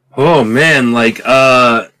 Oh man,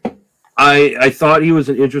 I thought he was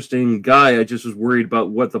an interesting guy. I just was worried about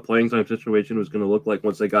what the playing time situation was going to look like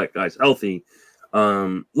once they got guys healthy.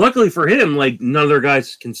 Luckily for him, none of their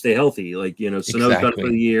guys can stay healthy. Sano's done for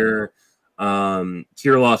the year,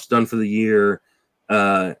 Kirilloff's done for the year,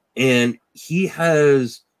 and he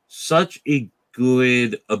has such a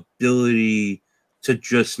good ability to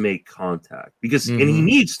just make contact and he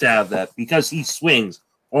needs to have that because he swings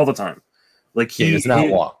all the time. He does not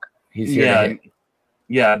walk. He's here to hit.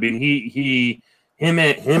 Yeah. I mean, him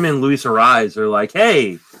and Luis Ariz are like,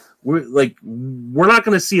 hey. We're not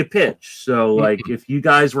going to see a pitch. So if you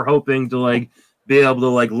guys were hoping to be able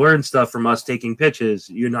to learn stuff from us taking pitches,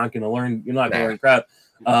 you're not going to learn. You're not going to learn crap.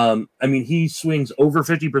 I mean, he swings over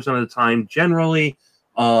 50% of the time generally,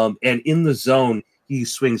 and in the zone he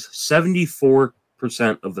swings 74%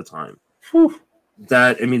 of the time. Whew.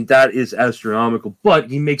 That is astronomical. But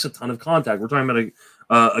he makes a ton of contact. We're talking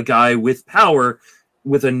about a guy with power.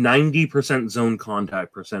 With a 90% zone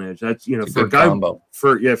contact percentage, that's for a guy combo.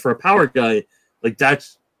 for a power guy,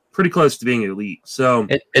 that's pretty close to being elite. So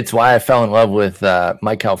it's why I fell in love with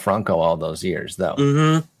Maikel Franco all those years, though.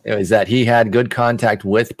 It was that he had good contact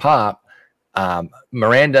with pop.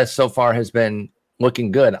 Miranda so far has been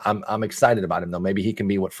looking good. I'm excited about him though. Maybe he can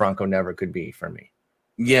be what Franco never could be for me.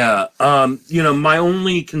 Yeah. My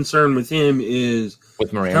only concern with him is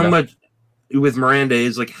with Miranda.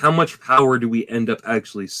 How much power do we end up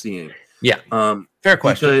actually seeing? Yeah. Fair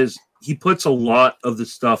question. Because he puts a lot of the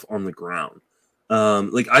stuff on the ground.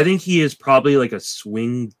 I think he is probably like a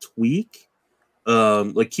swing tweak.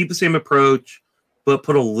 Keep the same approach, but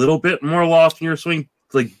put a little bit more loft in your swing,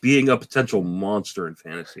 like being a potential monster in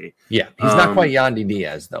fantasy. Yeah, he's not quite Yandy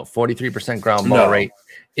Diaz though. 43% ground ball rate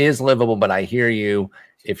is livable, but I hear you.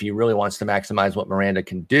 If he really wants to maximize what Miranda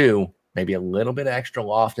can do, maybe a little bit extra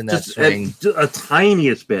loft in that swing, a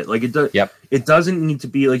tiniest bit. Like it does. Yep. It doesn't need to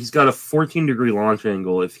be like he's got a 14-degree launch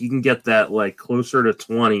angle. If he can get that like closer to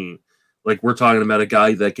 20, like we're talking about a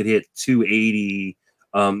guy that could hit 280,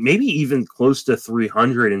 maybe even close to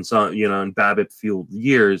 300 in some, in BABIP field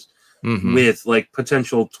years. Mm-hmm. With like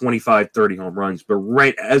potential 25, 30 home runs. But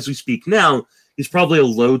right as we speak now, he's probably a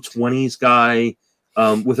low 20s guy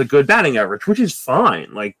with a good batting average, which is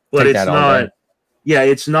fine. But it's not,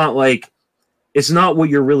 it's not what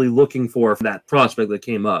you're really looking for from that prospect that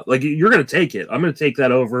came up. Like, you're going to take it. I'm going to take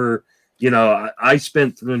that over. I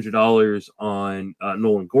spent $300 on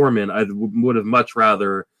Nolan Gorman. I would have much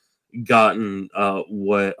rather gotten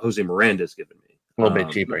what Jose Miranda's given me. A little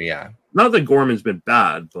bit cheaper, yeah. Not that Gorman's been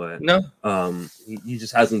bad, but no, he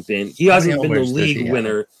just hasn't been. He hasn't been the league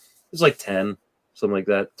winner. It's like 10, something like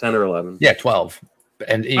that, 10 or 11. Yeah, 12,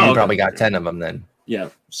 and you probably got 10 of them then. Yeah.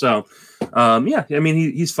 So, I mean,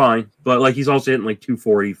 he's fine, but he's also hitting like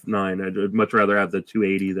 249. I'd much rather have the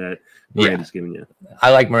 280 that Miranda's giving you.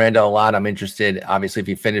 I like Miranda a lot. I'm interested. Obviously, if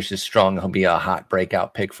he finishes strong, he'll be a hot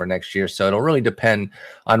breakout pick for next year. So it'll really depend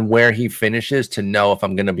on where he finishes to know if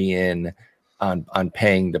I'm going to be in on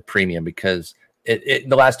paying the premium, because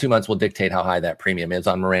the last 2 months will dictate how high that premium is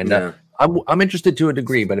on Miranda. Yeah. I'm interested to a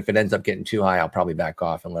degree, but if it ends up getting too high, I'll probably back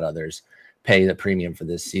off and let others pay the premium for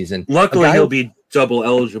this season. Luckily, he'll be double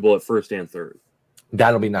eligible at first and third.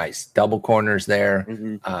 That'll be nice. Double corners there.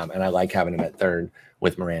 Mm-hmm. And I like having him at third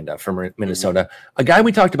with Miranda from Minnesota. Mm-hmm. A guy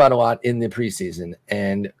we talked about a lot in the preseason,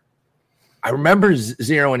 and I remember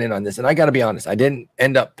zeroing in on this, and I got to be honest, I didn't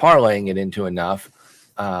end up parlaying it into enough.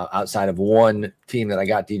 Outside of one team that I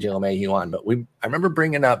got DJ LeMahieu on, but I remember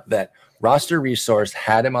bringing up that Roster Resource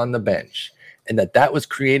had him on the bench, and that was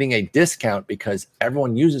creating a discount because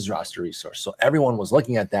everyone uses Roster Resource. So everyone was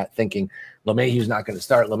looking at that thinking LeMahieu's not going to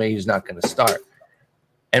start. LeMahieu's not going to start.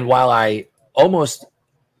 And while I almost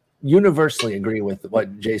universally agree with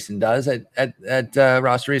what Jason does at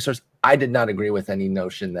Roster Resource, I did not agree with any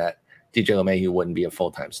notion that DJ LeMahieu wouldn't be a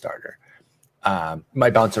full-time starter.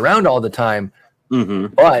 Might bounce around all the time. Mm-hmm.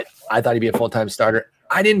 But I thought he'd be a full-time starter.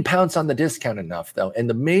 I didn't pounce on the discount enough, though. And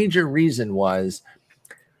the major reason was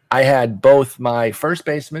I had both my first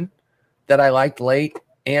baseman that I liked late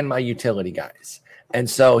and my utility guys. And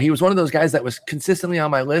so he was one of those guys that was consistently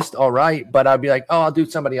on my list, all right, but I'd be like, oh, I'll do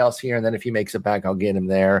somebody else here, and then if he makes it back, I'll get him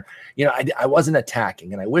there. I wasn't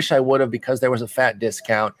attacking, and I wish I would have, because there was a fat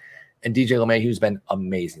discount. And DJ LeMahieu's been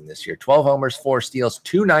amazing this year. 12 homers, 4 steals,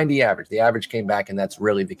 290 average. The average came back, and that's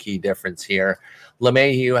really the key difference here.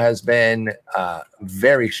 LeMahieu has been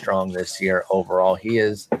very strong this year overall. He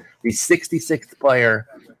is the 66th player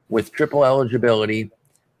with triple eligibility.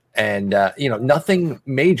 And, nothing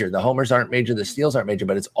major. The homers aren't major. The steals aren't major,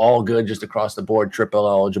 but it's all good just across the board, triple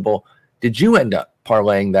eligible. Did you end up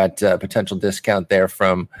parlaying that potential discount there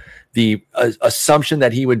from the assumption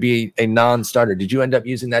that he would be a non-starter? Did you end up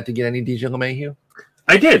using that to get any DJ LeMahieu?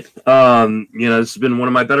 I did. This has been one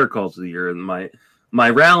of my better calls of the year. And my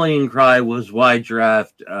rallying cry was wide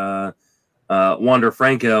draft Wander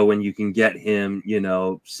Franco when you can get him,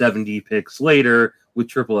 70 picks later with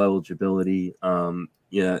triple eligibility. In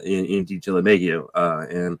DJ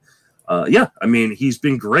LeMahieu. I mean, he's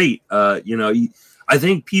been great. I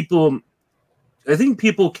think people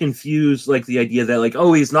confuse the idea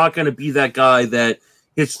that he's not going to be that guy that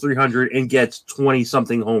hits 300 and gets 20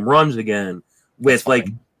 something home runs again, with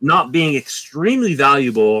not being extremely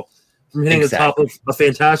valuable from hitting the top of a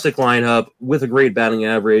fantastic lineup with a great batting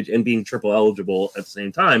average and being triple eligible at the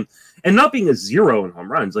same time, and not being a zero in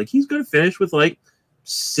home runs. He's going to finish with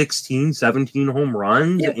 16, 17 home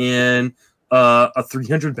runs and a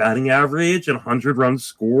 300 batting average and 100 runs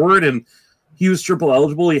scored, and he was triple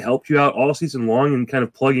eligible. He helped you out all season long in kind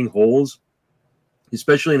of plugging holes,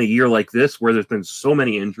 especially in a year like this where there's been so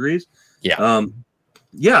many injuries.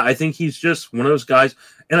 I think he's just one of those guys,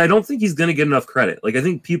 and I don't think he's going to get enough credit. I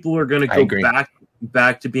think people are going to go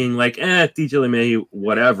back to being DJ LeMahieu,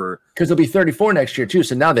 whatever. Because he'll be 34 next year too,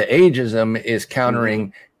 so now the ageism is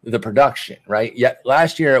countering the production, right? Yeah,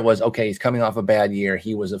 last year it was, okay, he's coming off a bad year.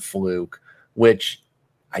 He was a fluke. which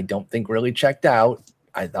I don't think really checked out.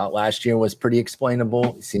 I thought last year was pretty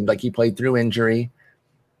explainable. It seemed like he played through injury.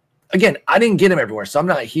 Again, I didn't get him everywhere, so I'm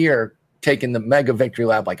not here taking the mega victory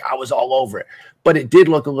lap like I was all over it. But it did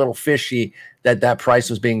look a little fishy that price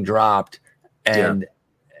was being dropped and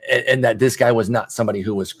that this guy was not somebody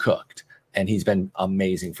who was cooked. And he's been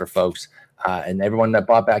amazing for folks. And everyone that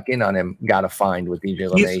bought back in on him got a find with DJ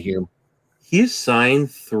LeMahieu. He's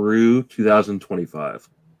signed through 2025.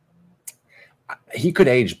 He could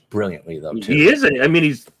age brilliantly, though, too. He is. I mean,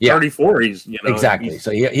 he's 34. He's exactly. So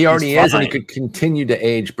he already is, and he could continue to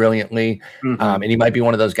age brilliantly. And he might be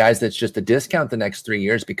one of those guys that's just a discount the next 3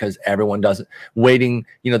 years because everyone doesn't waiting.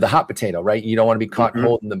 The hot potato, right? You don't want to be caught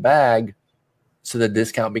holding the bag, so the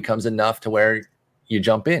discount becomes enough to where you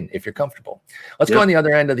jump in if you're comfortable. Let's go on the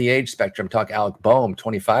other end of the age spectrum. Talk Alec Boehm,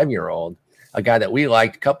 25-year-old, a guy that we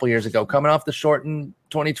liked a couple years ago, coming off the short in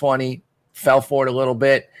 2020, fell for it a little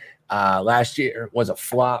bit. Last year was a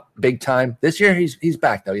flop big time. This year he's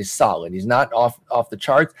back though. He's solid. He's not off the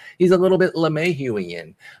charts. He's a little bit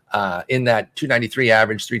LeMahieu-ian in that 293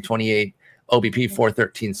 average, 328 OBP,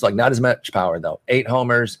 413 slug. Not as much power though. 8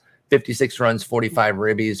 homers, 56 runs, 45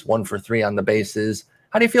 ribbies, 1 for 3 on the bases.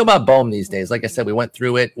 How do you feel about Boehm these days? Like I said, we went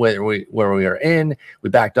through it where we were in. We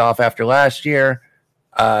backed off after last year.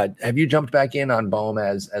 Have you jumped back in on Boehm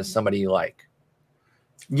as somebody you like?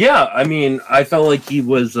 Yeah, I mean, I felt like he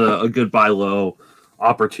was a good buy low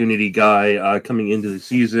opportunity guy coming into the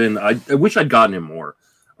season. I wish I'd gotten him more,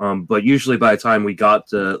 but usually by the time we got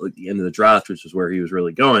to the end of the draft, which is where he was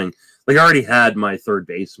really going, I already had my third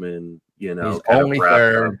baseman. He's only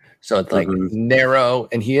third, so it's narrow,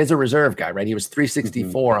 and he is a reserve guy, right? He was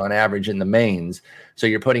 364 on average in the mains, so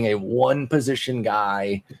you're putting a one position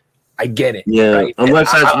guy. I get it, right?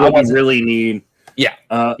 Unless that's what we really need. Yeah,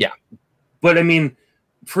 but I mean.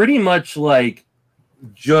 Pretty much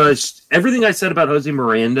just everything I said about Jose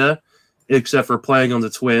Miranda, except for playing on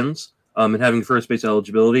the Twins and having first base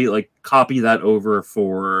eligibility, copy that over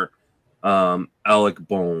for Alec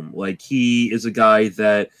Boehm. He is a guy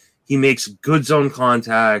that he makes good zone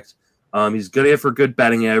contact. He's going to hit for good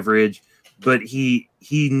batting average, but he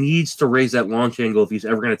needs to raise that launch angle if he's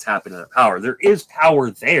ever going to tap into that power. There is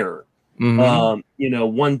power there.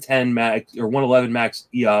 110 max or 111 max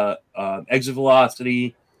exit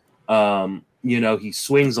velocity. He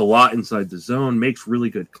swings a lot inside the zone, makes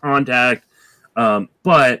really good contact,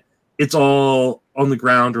 but it's all on the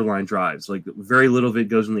ground or line drives. Very little of it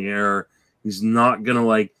goes in the air. He's not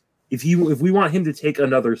gonna if we want him to take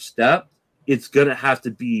another step, it's gonna have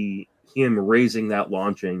to be him raising that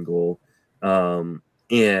launch angle, and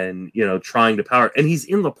trying to power. And he's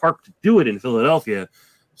in the park to do it in Philadelphia.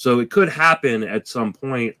 So it could happen at some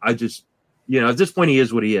point. I just, at this point, he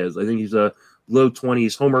is what he is. I think he's a low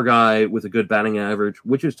 20s homer guy with a good batting average,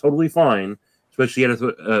 which is totally fine, especially at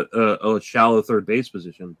a shallow third base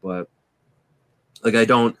position. But, I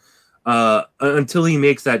don't, until he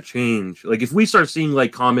makes that change. If we start seeing,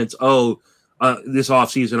 comments, this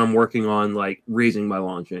offseason I'm working on, raising my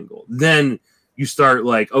launch angle. Then you start,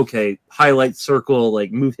 okay, highlight circle,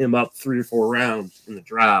 move him up 3 or 4 rounds in the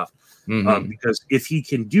draft. Because if he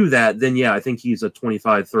can do that, then I think he's a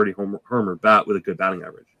 25, 30 homer bat with a good batting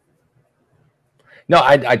average. No,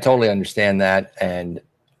 I totally understand that, and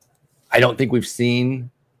I don't think we've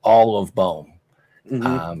seen all of Boehm.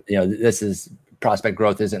 This is prospect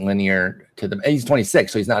growth isn't linear to the. He's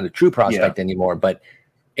 26, so he's not a true prospect anymore, but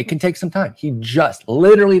it can take some time. He just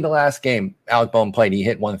literally the last game Alec Boehm played, he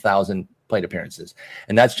hit 1,000 plate appearances,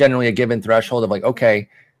 and that's generally a given threshold of okay.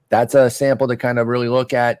 That's a sample to kind of really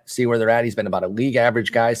look at, see where they're at. He's been about a league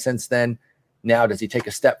average guy since then. Now, does he take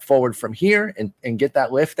a step forward from here and get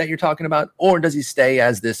that lift that you're talking about? Or does he stay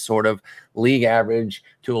as this sort of league average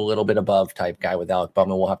to a little bit above type guy with Alec Boehm?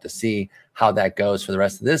 We'll have to see how that goes for the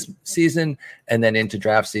rest of this season. And then into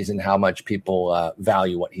draft season, how much people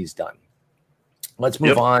value what he's done. Let's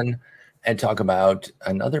move on and talk about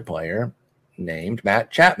another player named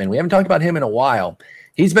Matt Chapman. We haven't talked about him in a while.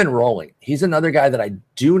 He's been rolling. He's another guy that I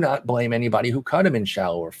do not blame anybody who cut him in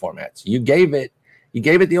shallower formats. You gave it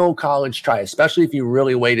the old college try, especially if you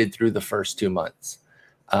really waited through the first 2 months,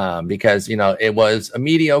 because it was a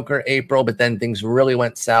mediocre April, but then things really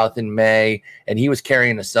went south in May, and he was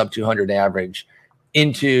carrying a sub 200 average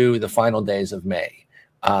into the final days of May.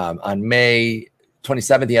 On May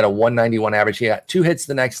 27th, he had a 191 average. He got 2 hits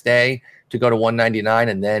the next day to go to 199,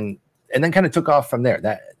 and then kind of took off from there.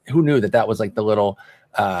 That who knew that was the little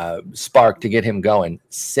spark to get him going.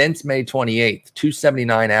 Since May 28th,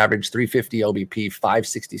 279 average, 350 OBP,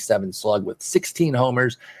 567 slug with 16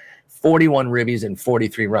 homers, 41 ribbies, and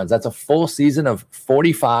 43 runs. That's a full season of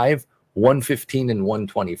 45, 115 and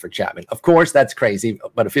 120 for Chapman. Of course, that's crazy,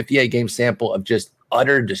 but a 58-game sample of just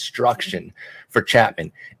utter destruction for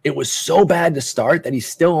Chapman. It was so bad to start that he's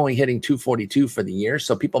still only hitting 242 for the year,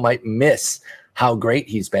 so people might miss how great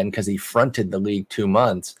he's been because he fronted the league 2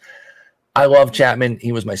 months. I love Chapman.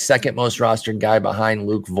 He was my second most rostered guy behind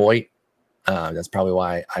Luke Voit. That's probably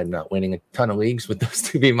why I'm not winning a ton of leagues with those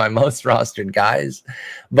two being my most rostered guys.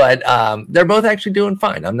 But they're both actually doing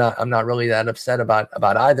fine. I'm not really that upset about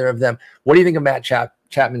either of them. What do you think of Matt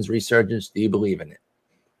Chapman's resurgence? Do you believe in it?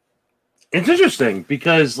 It's interesting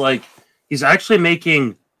because like he's actually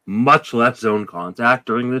making much less zone contact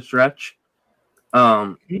during this stretch.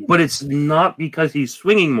 But it's not because he's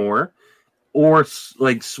swinging more or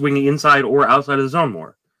like swinging inside or outside of the zone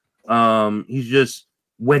more. He's just,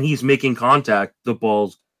 when he's making contact, the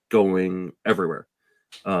ball's going everywhere,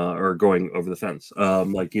 or going over the fence.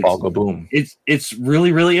 Like it's, ball go boom. It's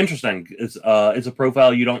really, really interesting. It's a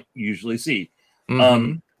profile you don't usually see.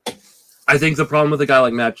 I think the problem with a guy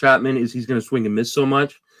like Matt Chapman is he's going to swing and miss so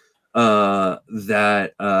much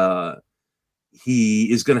that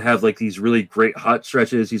he is going to have like these really great hot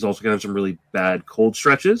stretches. He's also going to have some really bad cold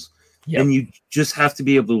stretches. Yep. And you just have to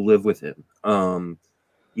be able to live with him.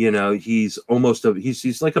 You know, he's almost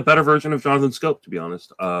he's like a better version of Jonathan Scope, to be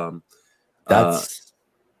honest.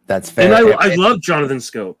 That's fair. And I love Jonathan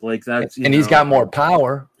Scope. Like that's, and he's got more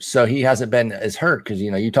power, so he hasn't been as hurt because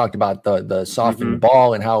you talked about the softened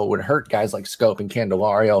ball and how it would hurt guys like Scope and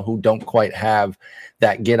Candelario who don't quite have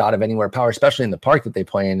that get out of anywhere power, especially in the park that they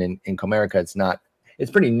play in Comerica.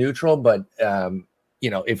 It's pretty neutral, but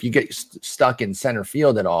if you get stuck in center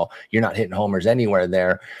field at all, you're not hitting homers anywhere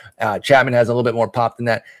there. Chapman has a little bit more pop than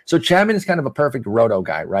that. So Chapman is kind of a perfect roto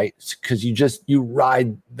guy, right? Because you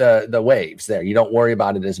ride the waves there. You don't worry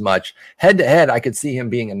about it as much. Head to head, I could see him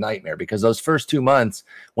being a nightmare because those first 2 months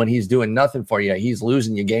when he's doing nothing for you, he's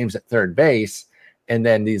losing you games at third base. And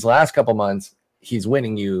then these last couple months, he's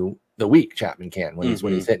winning you the week. Chapman can when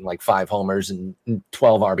he's hitting like 5 homers and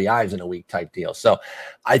 12 RBIs in a week type deal. So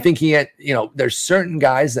I think there's certain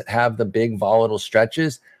guys that have the big volatile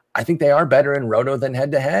stretches. I think they are better in roto than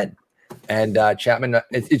head to head. And Chapman,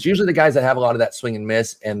 it's usually the guys that have a lot of that swing and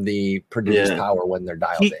miss and the produced power when they're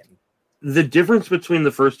dialed in. The difference between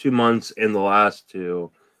the first 2 months and the last 2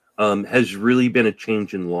 has really been a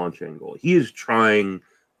change in launch angle. He is trying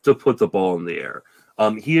to put the ball in the air.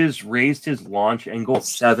 He has raised his launch angle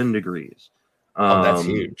 7 degrees. That's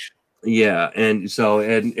huge. Yeah, and so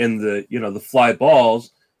and the fly balls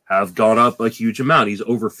have gone up a huge amount. He's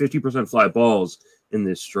over 50% fly balls in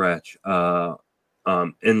this stretch.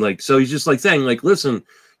 And like so he's just like saying like, listen,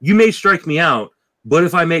 you may strike me out, but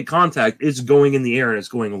if I make contact, it's going in the air and it's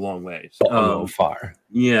going a long way. Far.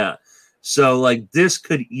 Yeah. So like this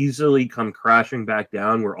could easily come crashing back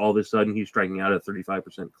down where all of a sudden he's striking out at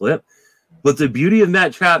 35% clip. But the beauty of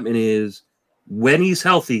Matt Chapman is when he's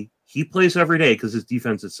healthy, he plays every day because his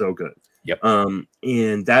defense is so good. Yep.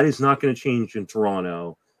 And that is not going to change in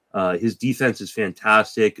Toronto. His defense is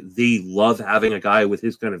fantastic. They love having a guy with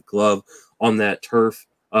his kind of glove on that turf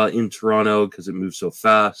in Toronto because it moves so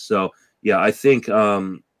fast. So, yeah, I think,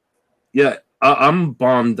 I'm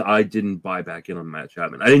bummed I didn't buy back in on Matt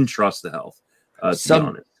Chapman. I didn't trust the health, to be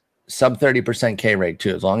honest. Sub 30% K rate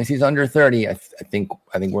too. As long as he's under 30, I think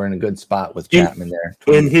we're in a good spot with Chapman there.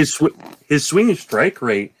 And his swing and strike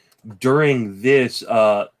rate during this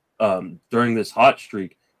hot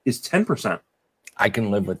streak is 10%. I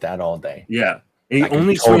can live with that all day. Yeah, and he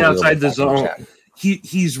only swing outside the zone.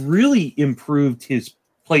 He's really improved his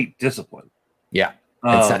plate discipline. Yeah,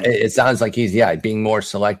 it sounds like he's being more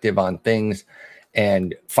selective on things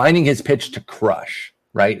and finding his pitch to crush.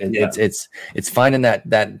 Right. And it's finding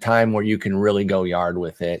that time where you can really go yard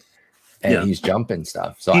with it and he's jumping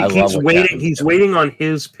stuff. So he's waiting on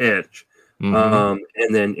his pitch and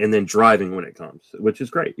then driving when it comes, which is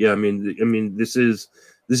great. Yeah. I mean, this is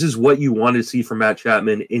what you want to see from Matt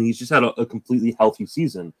Chapman. And he's just had a completely healthy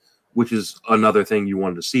season, which is another thing you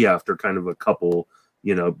wanted to see after kind of a couple,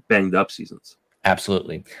 banged up seasons.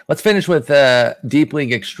 Absolutely. Let's finish with Deep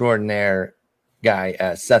League extraordinaire guy,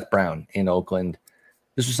 Seth Brown in Oakland.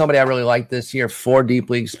 This was somebody I really liked this year for Deep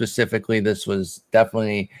League specifically. This was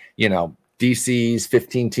definitely, DC's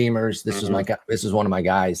 15-teamers. This was this is one of my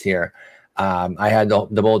guys here. I had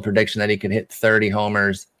the bold prediction that he could hit 30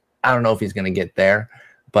 homers. I don't know if he's going to get there,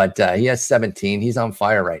 but he has 17. He's on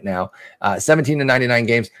fire right now. 17 to 99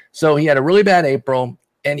 games. So he had a really bad April,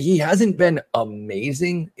 and he hasn't been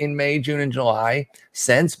amazing in May, June, and July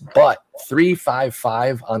since, but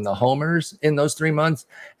 3.55 on the homers in those 3 months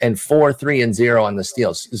and 4, 3, and 0 on the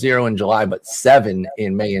steals. 0 in July, but 7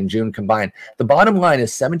 in May and June combined. The bottom line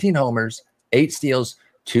is 17 homers, 8 steals,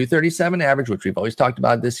 237 average, which we've always talked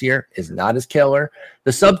about this year, is not as killer.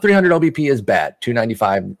 The sub 300 OBP is bad.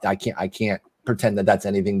 295. I can't pretend that that's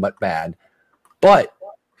anything but bad. But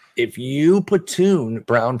if you platoon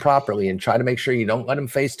Brown properly and try to make sure you don't let him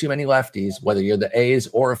face too many lefties, whether you're the A's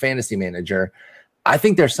or a fantasy manager, I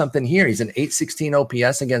think there's something here. He's an 816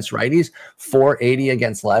 OPS against righties, 480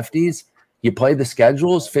 against lefties. You play the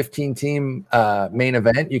schedules, 15-team main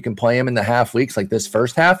event. You can play him in the half weeks like this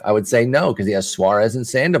first half. I would say no, because he has Suarez and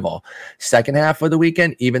Sandoval. Second half of the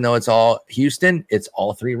weekend, even though it's all Houston, it's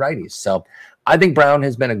all 3 righties. So I think Brown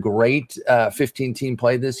has been a great 15-team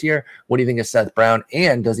play this year. What do you think of Seth Brown?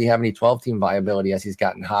 And does he have any 12-team viability as he's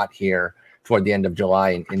gotten hot here toward the end of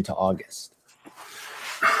July and into August?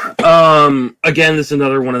 Again, this is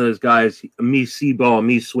another one of those guys, me see ball,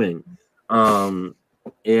 me swing. And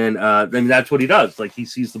then that's what he does. Like, he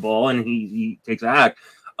sees the ball and he takes a hack.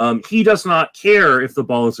 He does not care if the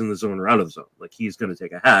ball is in the zone or out of the zone. Like, he's going to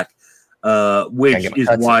take a hack, which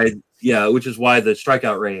is why the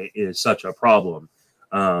strikeout rate is such a problem,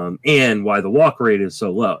 and why the walk rate is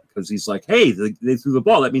so low, because he's like, hey, they threw the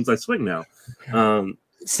ball. That means I swing now.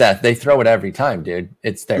 Seth, they throw it every time, dude.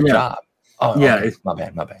 It's their job. Oh, yeah. Okay. My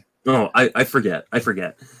bad. Oh, I forget.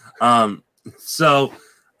 So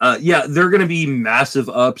they're going to be massive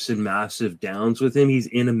ups and massive downs with him. He's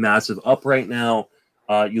in a massive up right now.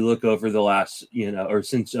 You look over the last, or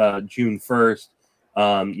since June 1st,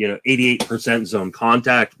 88% zone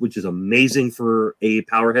contact, which is amazing for a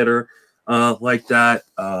power hitter like that.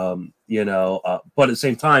 But at the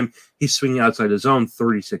same time, he's swinging outside the zone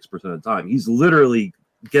 36% of the time. He's literally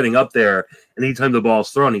getting up there, and anytime the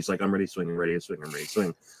ball's thrown, he's like, I'm ready to swing, I'm ready to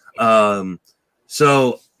swing.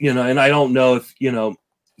 So, and I don't know if,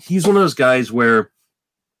 he's one of those guys where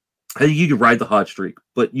I think you could ride the hot streak,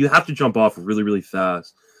 but you have to jump off really, really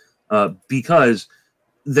fast because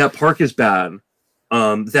that park is bad.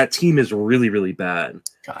 That team is really, really bad.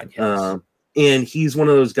 God, yes. And he's one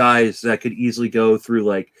of those guys that could easily go through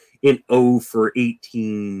like an 0 for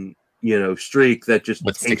 18, streak that just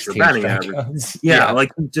takes your batting average. Yeah,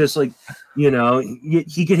 like just like, he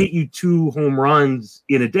could hit you 2 home runs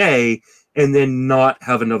in a day and then not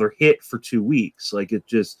have another hit for 2 weeks. Like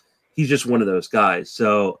he's just one of those guys.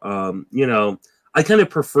 So, I kind of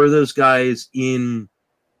prefer those guys in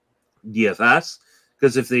DFS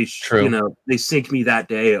because if they, they sink me that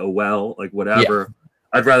day, oh well, like whatever.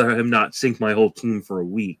 I'd rather him not sink my whole team for a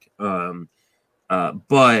week.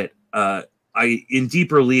 But in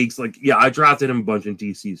deeper leagues, I drafted him a bunch in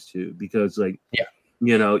DCs too because he was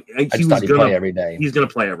going to play every day. He's going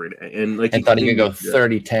to play every day, and I thought he could go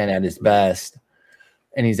 30-10 at his best,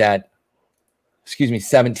 and he's at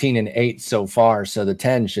 17-8 so far. So the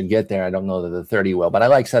 10 should get there. I don't know that the 30 will, but I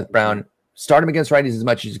like Seth Brown. Start him against righties as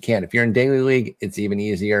much as you can. If you're in daily league, it's even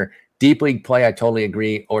easier. Deep league play, I totally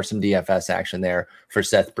agree, or some DFS action there for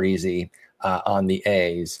Seth Breezy on the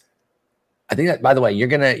A's. I think that, by the way, you're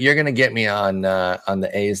gonna get me on the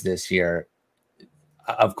A's this year.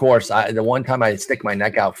 Of course, the one time I stick my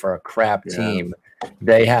neck out for a crap team,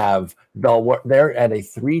 they're at a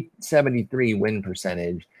 373 win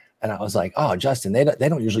percentage, and I was like, oh, Justin, they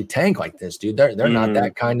don't usually tank like this, dude. They're not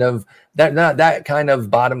that kind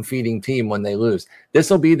of bottom feeding team when they lose. This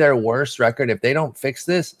will be their worst record if they don't fix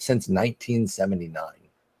this since 1979.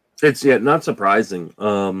 It's not surprising.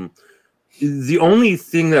 The only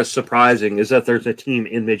thing that's surprising is that there's a team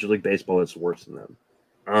in Major League Baseball that's worse than them.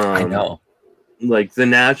 I know. Like the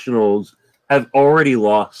Nationals have already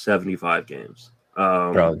lost 75 games.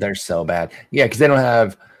 Bro, they're so bad. Yeah, because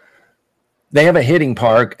they have a hitting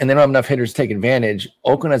park and they don't have enough hitters to take advantage.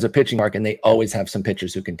 Oakland has a pitching park and they always have some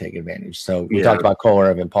pitchers who can take advantage. So we talked about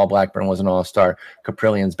Kolarov and Paul Blackburn was an all-star.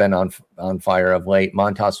 Caprillian's been on fire of late.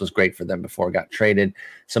 Montas was great for them before it got traded.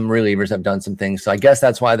 Some relievers have done some things. So I guess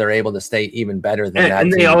that's why they're able to stay even better than that.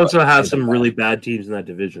 And they also have some really bad teams in that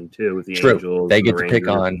division too with the Angels. They get to pick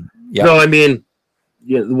on. Yeah. No, I mean,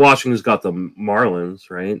 Washington's got the Marlins,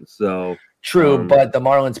 right? So true, but the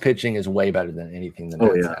Marlins pitching is way better than anything the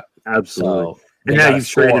Nats have. Absolutely. So and now you've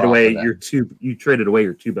traded away your two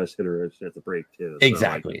best hitters at the break too.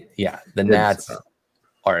 Exactly. So the Nats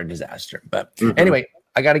are a disaster. But anyway,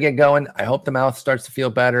 I got to get going. I hope the mouth starts to feel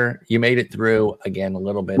better. You made it through again a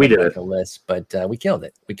little bit. We did the list, but we killed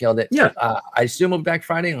it. Yeah. I assume we'll be back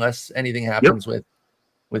Friday unless anything happens with.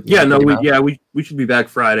 We should be back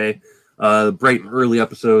Friday. Bright and early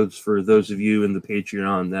episodes for those of you in the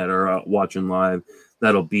Patreon that are watching live.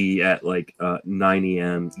 That'll be at 9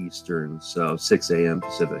 a.m. Eastern, so 6 a.m.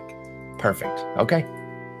 Pacific. Perfect. Okay.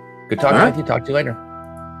 Good talking with you. Talk to you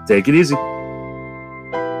later. Take it easy.